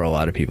I know for a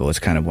lot of people it's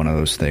kind of one of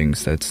those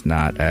things that's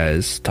not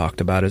as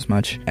talked about as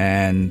much.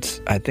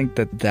 And I think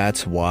that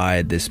that's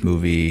why this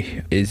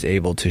movie is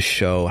able to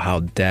show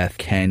how death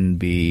can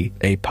be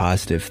a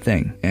positive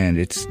thing. And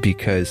it's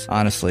because,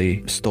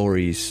 honestly,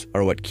 stories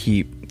are what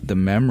keep the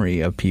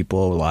memory of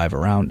people alive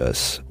around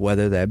us,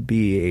 whether that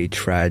be a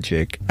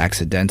tragic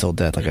accidental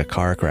death like a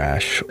car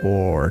crash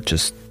or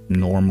just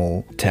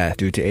normal death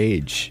due to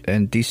age.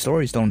 And these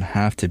stories don't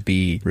have to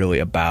be really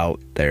about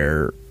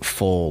their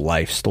full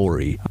life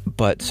story,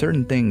 but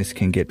certain things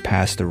can get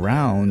passed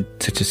around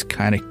to just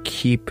kind of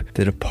keep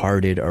the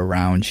departed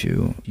around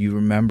you. You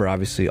remember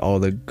obviously all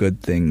the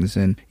good things,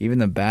 and even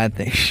the bad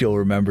things you'll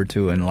remember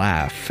too and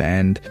laugh.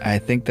 And I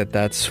think that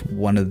that's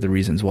one of the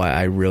reasons why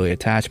I really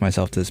attach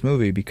myself to this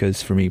movie,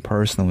 because for me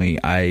personally,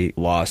 I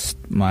lost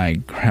my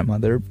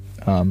grandmother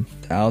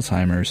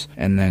Alzheimer's,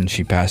 and then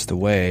she passed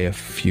away a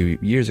few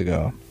years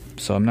ago.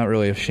 So I'm not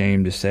really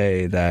ashamed to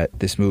say that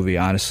this movie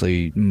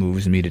honestly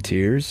moves me to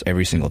tears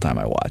every single time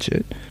I watch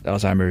it.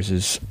 Alzheimer's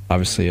is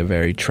obviously a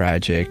very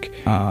tragic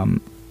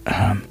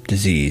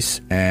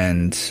disease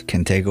and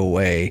can take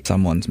away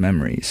someone's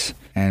memories.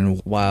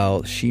 And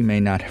while she may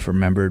not have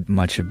remembered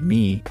much of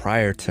me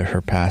prior to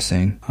her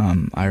passing,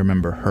 I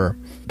remember her.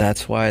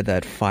 That's why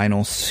that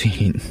final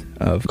scene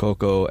of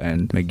Coco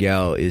and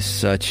Miguel is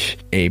such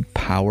a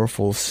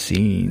powerful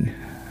scene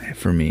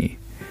for me.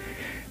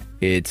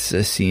 It's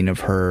a scene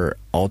of her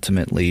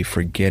ultimately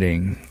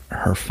forgetting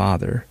her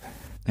father.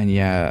 And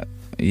yeah,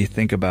 you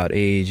think about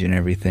age and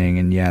everything,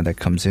 and yeah, that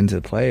comes into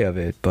play of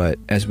it. But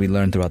as we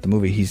learn throughout the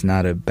movie, he's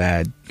not a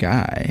bad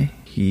guy.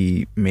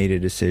 He made a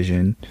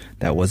decision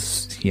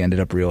he ended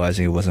up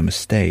realizing it was a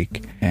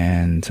mistake.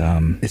 And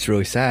it's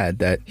really sad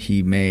that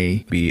he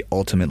may be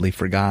ultimately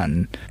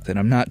forgotten. And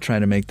I'm not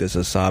trying to make this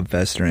a sob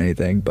fest or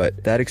anything,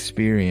 but that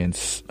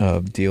experience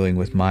of dealing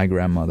with my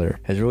grandmother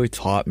has really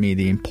taught me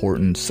the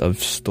importance of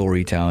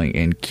storytelling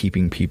and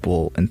keeping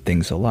people and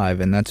things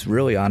alive. And that's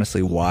really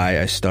honestly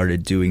why I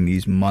started doing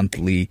these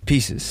monthly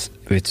pieces.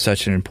 It's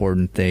such an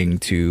important thing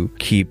to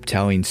keep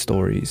telling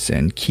stories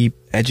and keep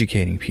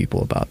educating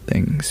people about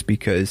things,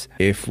 because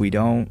if we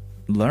don't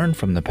learn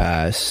from the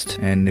past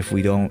and if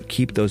we don't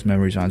keep those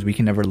memories on, we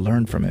can never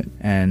learn from it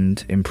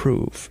and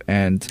improve.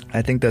 And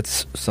I think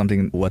that's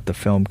something what the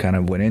film kind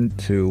of went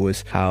into,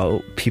 was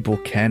how people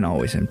can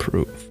always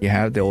improve. You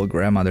have the old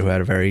grandmother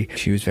who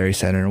she was very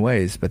set in her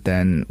ways, but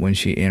then when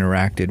she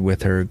interacted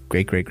with her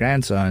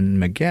great-great-grandson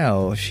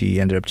Miguel, she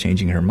ended up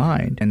changing her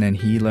mind, and then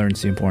he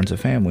learns the importance of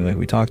family like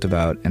we talked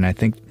about. And I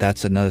think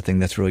that's another thing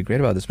that's really great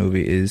about this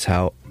movie, is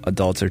how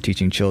adults are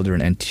teaching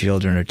children and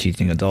children are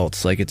teaching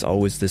adults. Like, it's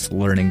always this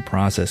learning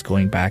process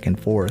going back and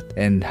forth,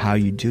 and how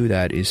you do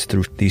that is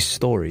through these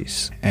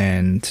stories.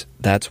 And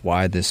that's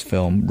why this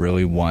film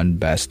really won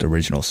Best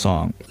Original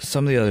Song.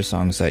 Some of the other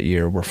songs that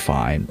year were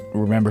fine.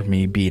 Remember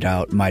Me beat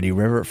out Mighty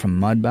River from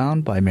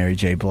Mudbound by Mary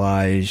J.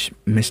 Blige,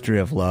 Mystery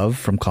of Love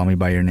from Call Me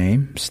By Your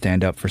Name,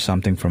 Stand Up for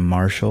Something from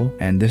Marshall,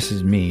 and This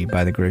Is Me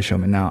by The Greatest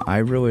Showman. Now, I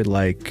really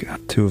like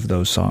two of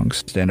those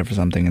songs, Stand Up for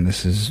Something and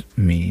This Is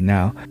Me.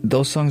 Now,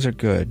 those songs are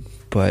good,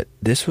 but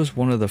this was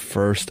one of the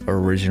first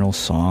original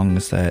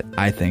songs that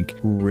I think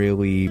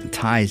really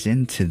ties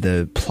into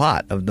the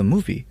plot of the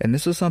movie. And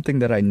this was something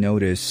that I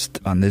noticed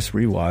on this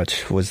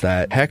rewatch, was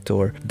that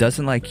Hector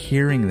doesn't like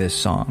hearing this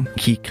song.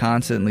 He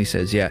constantly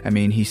says,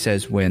 he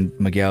says when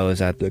Miguel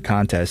is at the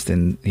contest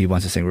and he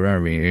wants to sing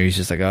Remember Me, he's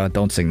just like, oh,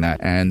 don't sing that.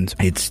 And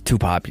it's too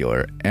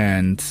popular.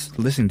 And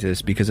listening to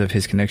this, because of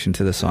his connection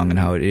to the song and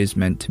how it is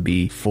meant to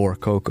be for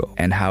Coco,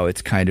 and how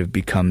it's kind of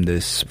become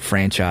this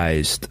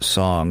franchised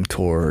song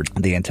toward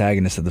the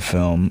antagonist of the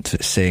film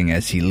to sing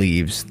as he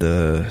leaves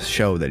the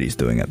show that he's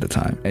doing at the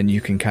time. And you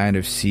can kind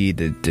of see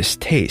the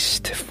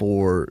distaste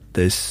for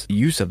this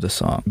use of the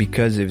song,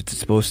 because it's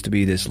supposed to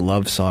be this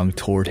love song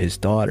toward his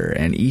daughter,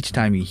 and each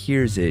time he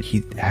hears it,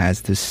 he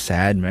has this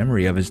sad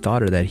memory of his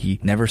daughter that he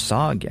never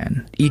saw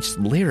again. Each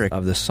lyric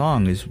of the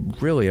song is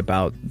really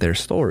about their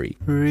story.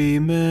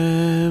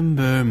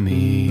 Remember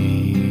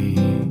me,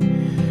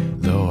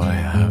 though I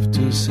have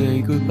to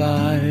say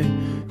goodbye.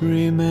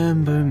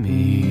 Remember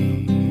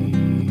me,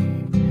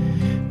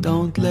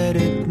 don't let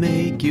it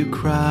make you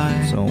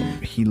cry. So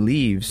he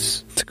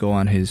leaves to go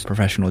on his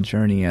professional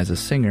journey as a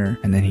singer,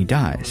 and then he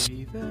dies.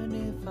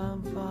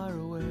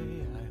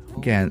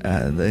 Again,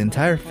 the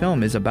entire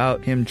film is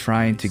about him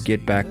trying to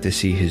get back to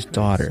see his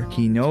daughter.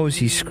 He knows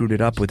he screwed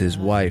it up with his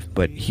wife,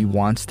 but he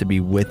wants to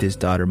be with his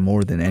daughter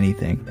more than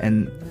anything.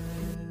 And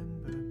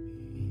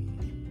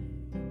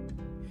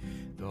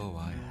though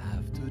I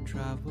have to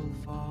travel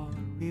far,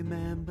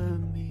 remember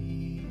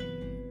me.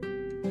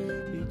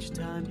 Each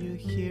time you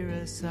hear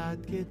a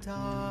sad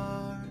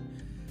guitar.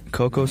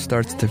 Coco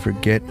starts to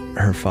forget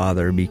her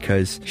father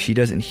because she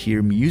doesn't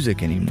hear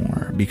music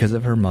anymore because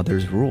of her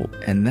mother's rule.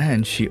 And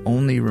then she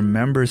only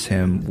remembers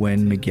him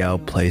when Miguel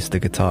plays the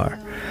guitar.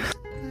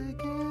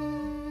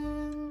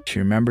 She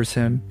remembers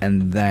him,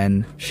 and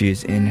then she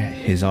is in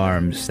his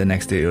arms the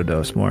next day,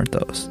 Dos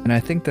Muertos. And I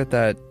think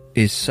that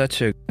is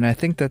such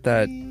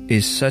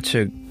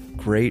a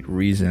great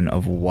reason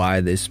of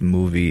why this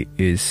movie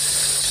is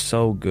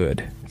so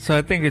good. So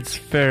I think it's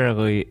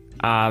fairly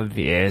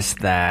obvious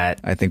that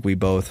I think we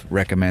both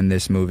recommend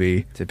this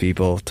movie to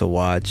people to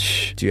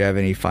watch. Do you have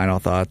any final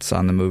thoughts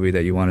on the movie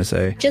that you want to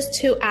say? Just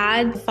to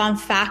add, fun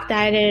fact that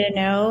I didn't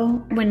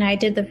know when I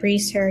did the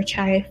research,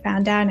 I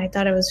found out and I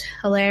thought it was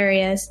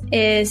hilarious,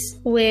 is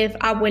with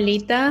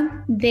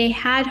Abuelita, they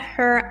had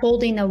her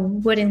holding a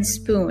wooden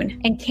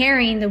spoon and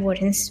carrying the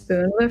wooden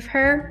spoon with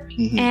her.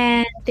 Mm-hmm.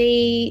 And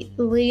they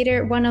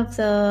later, one of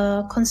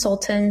the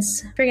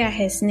consultants, I forget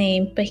his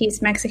name, but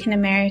he's Mexican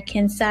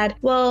American, said,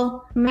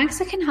 well,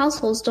 Mexican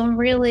households don't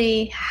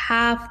really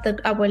have the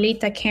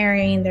abuelita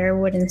carrying their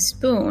wooden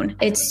spoon.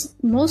 It's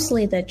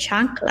mostly the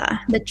chancla.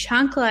 The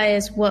chancla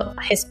is what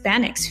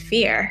Hispanics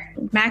fear.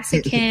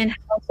 Mexican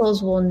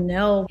households will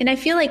know. And I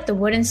feel like the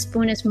wooden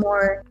spoon is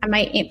more, I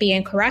might be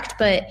incorrect,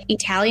 but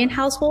Italian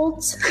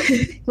households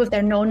with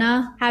their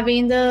nonna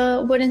having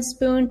the wooden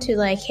spoon to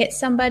like hit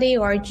somebody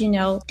or, you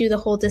know, do the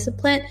whole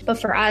discipline. But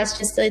for us,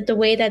 just the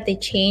way that they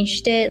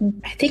changed it,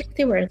 I think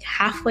they were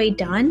halfway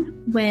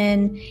done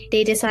when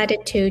they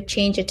decided to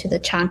change it to the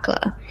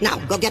chancla. Now,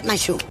 go get my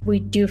shoe. We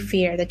do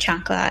fear the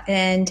chancla.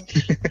 And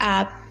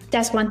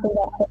that's one thing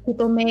that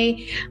people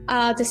may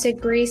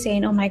disagree,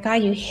 saying, oh my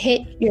God, you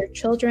hit your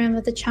children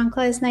with the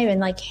chancla. It's not even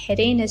like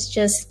hitting. It's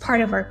just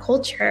part of our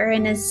culture.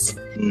 And it's,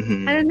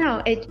 I don't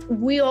know,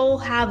 we all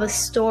have a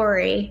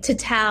story to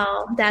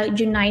tell that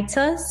unites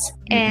us.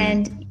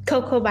 And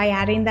Coco, by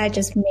adding that,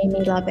 just made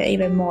me love it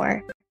even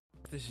more.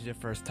 If this is your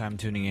first time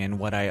tuning in,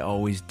 what I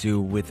always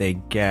do with a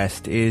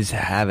guest is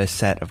have a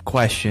set of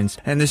questions,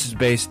 and this is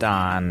based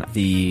on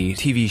the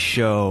TV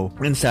show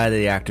Inside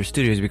the Actor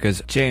Studios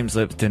because James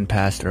Lipton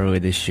passed early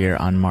this year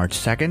on March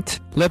 2nd.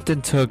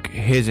 Lipton took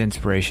his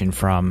inspiration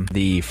from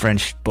the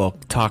French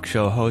book talk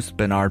show host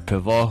Bernard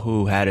Pivot,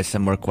 who had a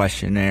similar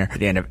questionnaire at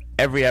the end of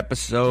every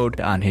episode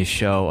on his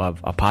show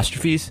of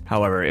apostrophes.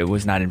 However, it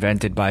was not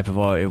invented by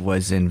Pivot, it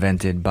was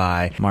invented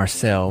by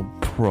Marcel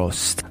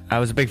Proust. I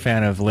was a big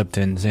fan of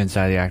Lipton's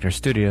Inside the Actor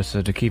Studio,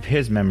 so to keep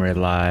his memory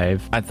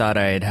alive, I thought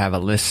I'd have a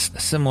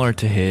list similar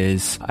to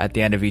his at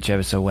the end of each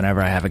episode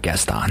whenever I have a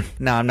guest on.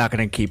 Now, I'm not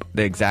going to keep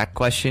the exact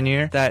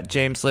questionnaire that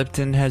James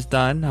Lipton has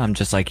done,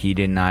 just like he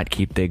did not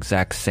keep the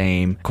exact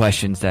same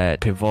questions that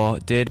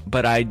Pivot did,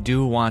 but I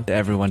do want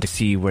everyone to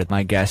see where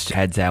my guest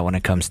heads at when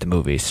it comes to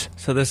movies.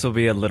 So this will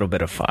be a little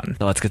bit of fun.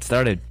 So let's get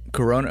started.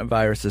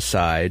 Coronavirus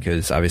aside,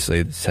 because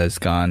obviously this has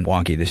gone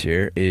wonky this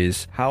year,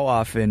 is how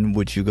often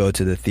would you go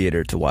to the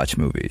theater to watch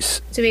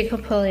movies? To be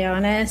completely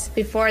honest,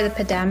 before the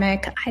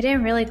pandemic, I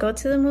didn't really go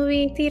to the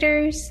movie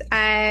theaters.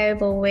 I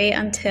will wait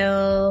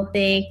until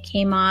they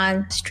came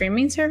on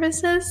streaming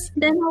services,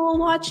 then I will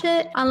watch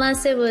it.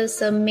 Unless it was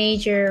a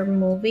major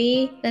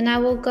movie, then I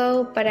will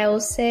go, but I will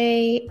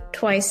say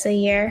twice a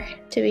year,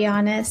 to be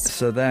honest.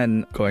 So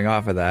then, going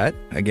off of that,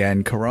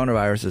 again,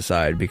 coronavirus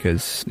aside,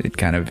 because it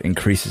kind of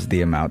increases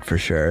the amount for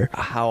sure,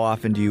 how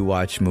often do you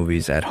watch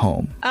movies at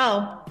home?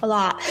 Oh, a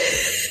lot.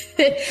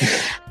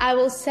 I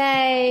will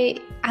say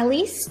at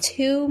least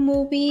 2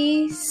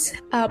 movies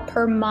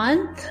per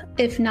month,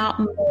 if not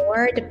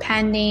more,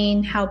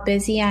 depending how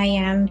busy I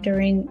am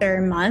during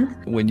their month.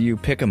 When you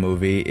pick a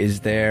movie,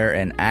 is there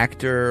an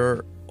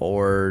actor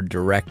or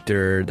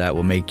director that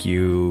will make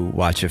you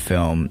watch a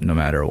film no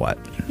matter what?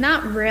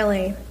 Not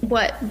really.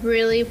 What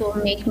really will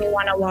make me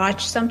want to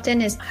watch something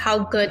is how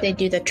good they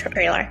do the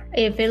trailer.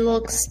 If it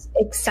looks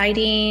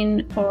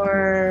exciting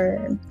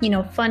or,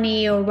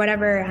 funny or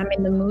whatever I'm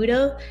in the mood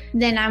of,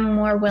 then I'm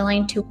more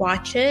willing to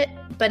watch it.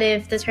 But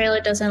if the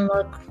trailer doesn't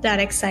look that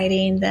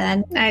exciting,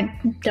 then I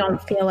don't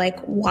feel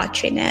like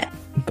watching it.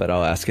 But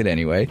I'll ask it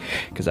anyway,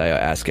 because I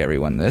ask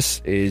everyone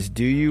this, is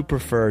do you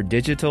prefer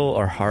digital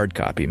or hard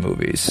copy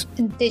movies?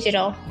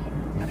 Digital.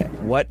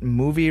 What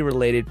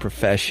movie-related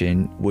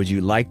profession would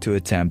you like to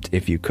attempt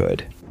if you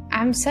could?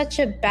 I'm such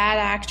a bad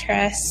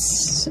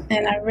actress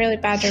and a really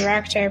bad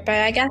director, but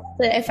I guess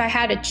that if I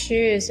had to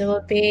choose, it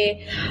would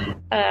be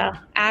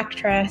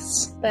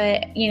actress.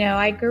 But,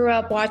 I grew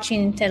up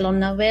watching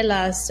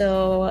telenovelas,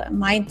 so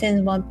my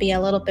thing won't be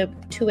a little bit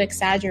too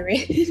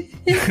exaggerated.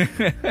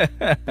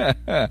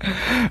 All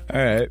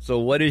right. So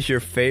what is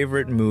your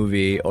favorite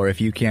movie, or if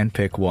you can't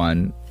pick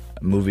one,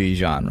 movie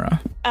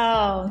genre?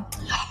 Oh,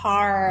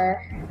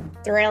 horror,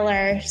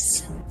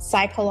 thrillers,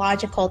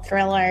 psychological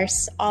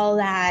thrillers, all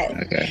that.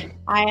 Okay.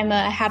 I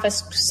have a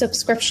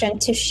subscription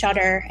to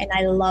Shudder, and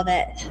I love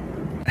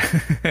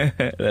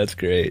it. That's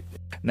great.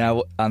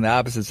 Now, on the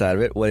opposite side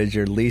of it, what is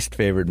your least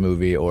favorite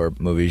movie or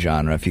movie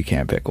genre if you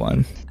can't pick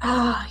one?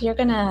 You're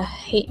gonna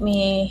hate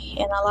me,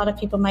 and a lot of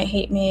people might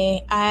hate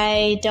me.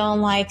 I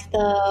don't like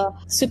the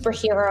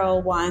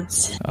superhero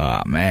ones.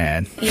 Oh,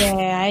 man.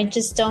 Yeah, I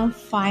just don't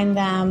find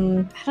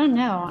them, I don't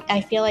know.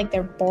 I feel like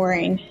they're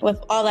boring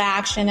with all the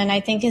action, and I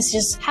think it's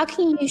just, how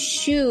can you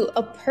shoot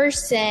a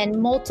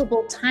person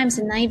multiple times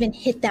and not even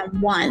hit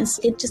them once?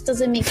 It just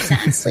doesn't make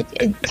sense.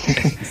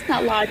 It's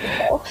not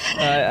logical.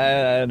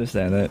 I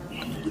understand that.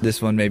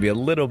 This one may be a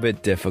little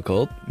bit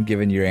difficult,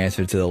 given your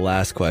answer to the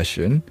last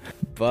question,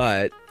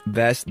 but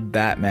best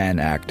Batman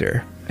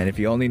actor. And if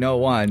you only know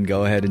one,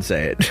 go ahead and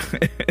say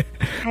it.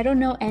 I don't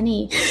know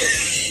any.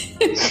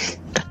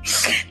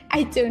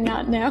 I do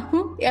not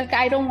know.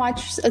 I don't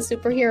watch a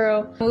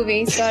superhero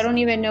movie, so I don't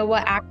even know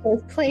what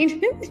actors played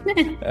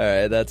it. All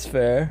right, that's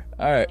fair.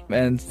 All right,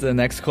 and the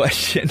next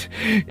question.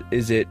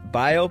 Is it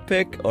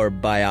biopic or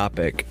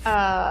biopic?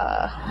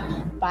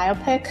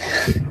 Biopic?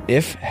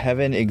 If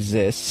heaven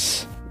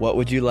exists, what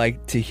would you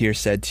like to hear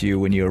said to you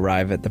when you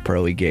arrive at the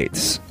pearly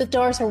gates? The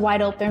doors are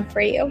wide open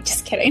for you.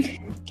 Just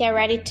kidding. Get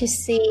ready to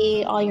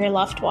see all your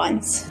loved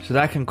ones. So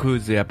that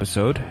concludes the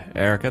episode.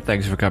 Erica,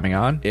 thanks for coming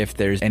on. If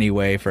there's any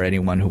way for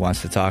anyone who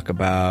wants to talk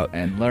about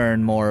and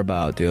learn more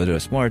about Dia de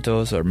los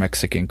Muertos or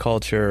Mexican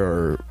culture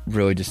or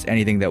really just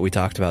anything that we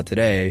talked about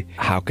today,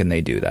 how can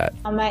they do that?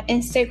 My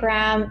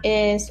Instagram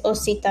is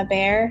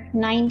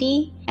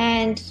ositabear90,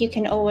 and you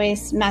can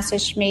always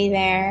message me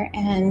there,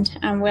 and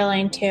I'm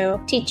willing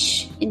to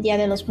teach Dia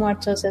de los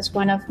Muertos is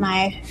one of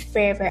my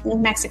favorite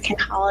Mexican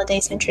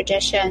holidays and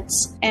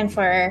traditions, and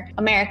for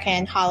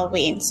American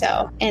Halloween,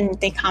 and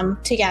they come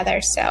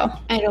together, so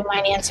I don't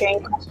mind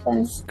answering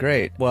questions.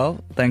 Great. Well,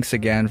 thanks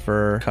again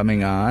for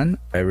coming on.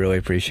 I really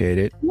appreciate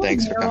it.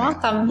 Thanks for coming. You're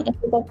welcome.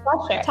 It's a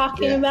pleasure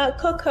talking about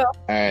Coco. All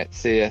right,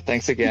 see ya.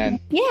 Thanks again.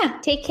 Yeah,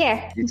 take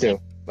care. You too.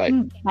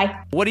 Bye. Bye.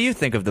 What do you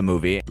think of the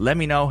movie? Let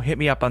me know. Hit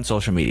me up on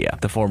social media.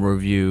 The Former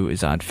Review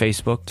is on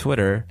Facebook,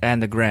 Twitter,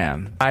 and the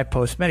Gram. I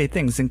post many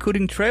things,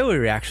 including trailer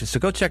reactions, so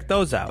go check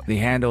those out. The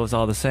handle is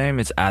all the same.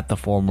 It's at The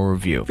Former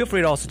Review. Feel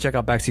free to also check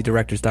out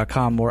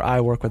backseatdirectors.com, where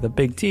I work with a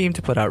big team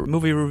to put out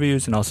movie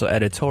reviews and also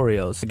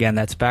editorials. Again,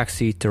 that's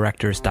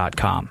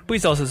backseatdirectors.com.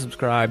 Please also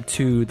subscribe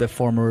to The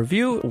Former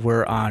Review.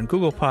 We're on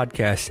Google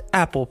Podcasts,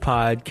 Apple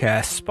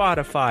Podcasts,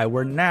 Spotify.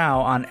 We're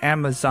now on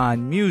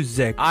Amazon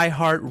Music,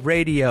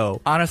 iHeartRadio.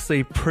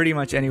 Honestly, pretty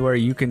much anywhere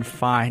you can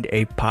find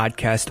a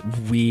podcast,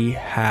 we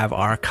have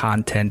our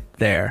content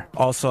there.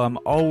 Also, I'm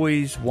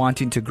always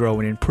wanting to grow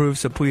and improve,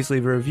 so please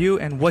leave a review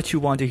and what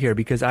you want to hear,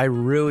 because I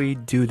really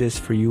do this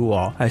for you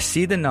all. I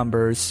see the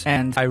numbers,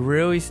 and I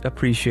really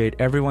appreciate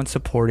everyone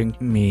supporting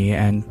me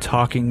and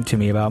talking to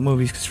me about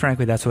movies, because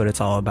frankly, that's what it's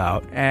all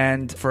about.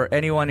 And for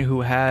anyone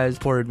who has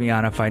supported me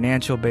on a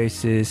financial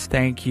basis,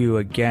 thank you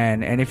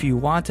again. And if you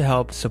want to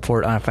help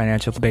support on a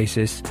financial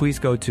basis, please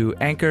go to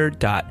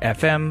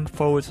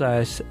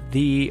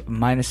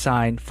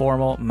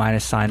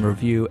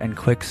anchor.fm/the-formal-review and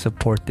click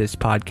support this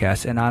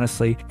podcast. And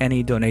honestly,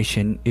 any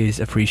donation is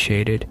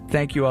appreciated.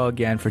 Thank you all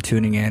again for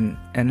tuning in.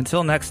 And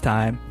until next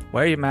time,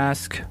 wear your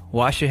mask,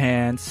 wash your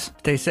hands,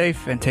 stay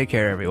safe, and take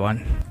care,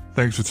 everyone.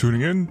 Thanks for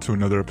tuning in to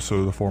another episode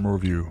of The Formal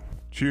Review.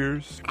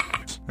 Cheers,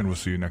 and we'll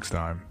see you next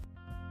time.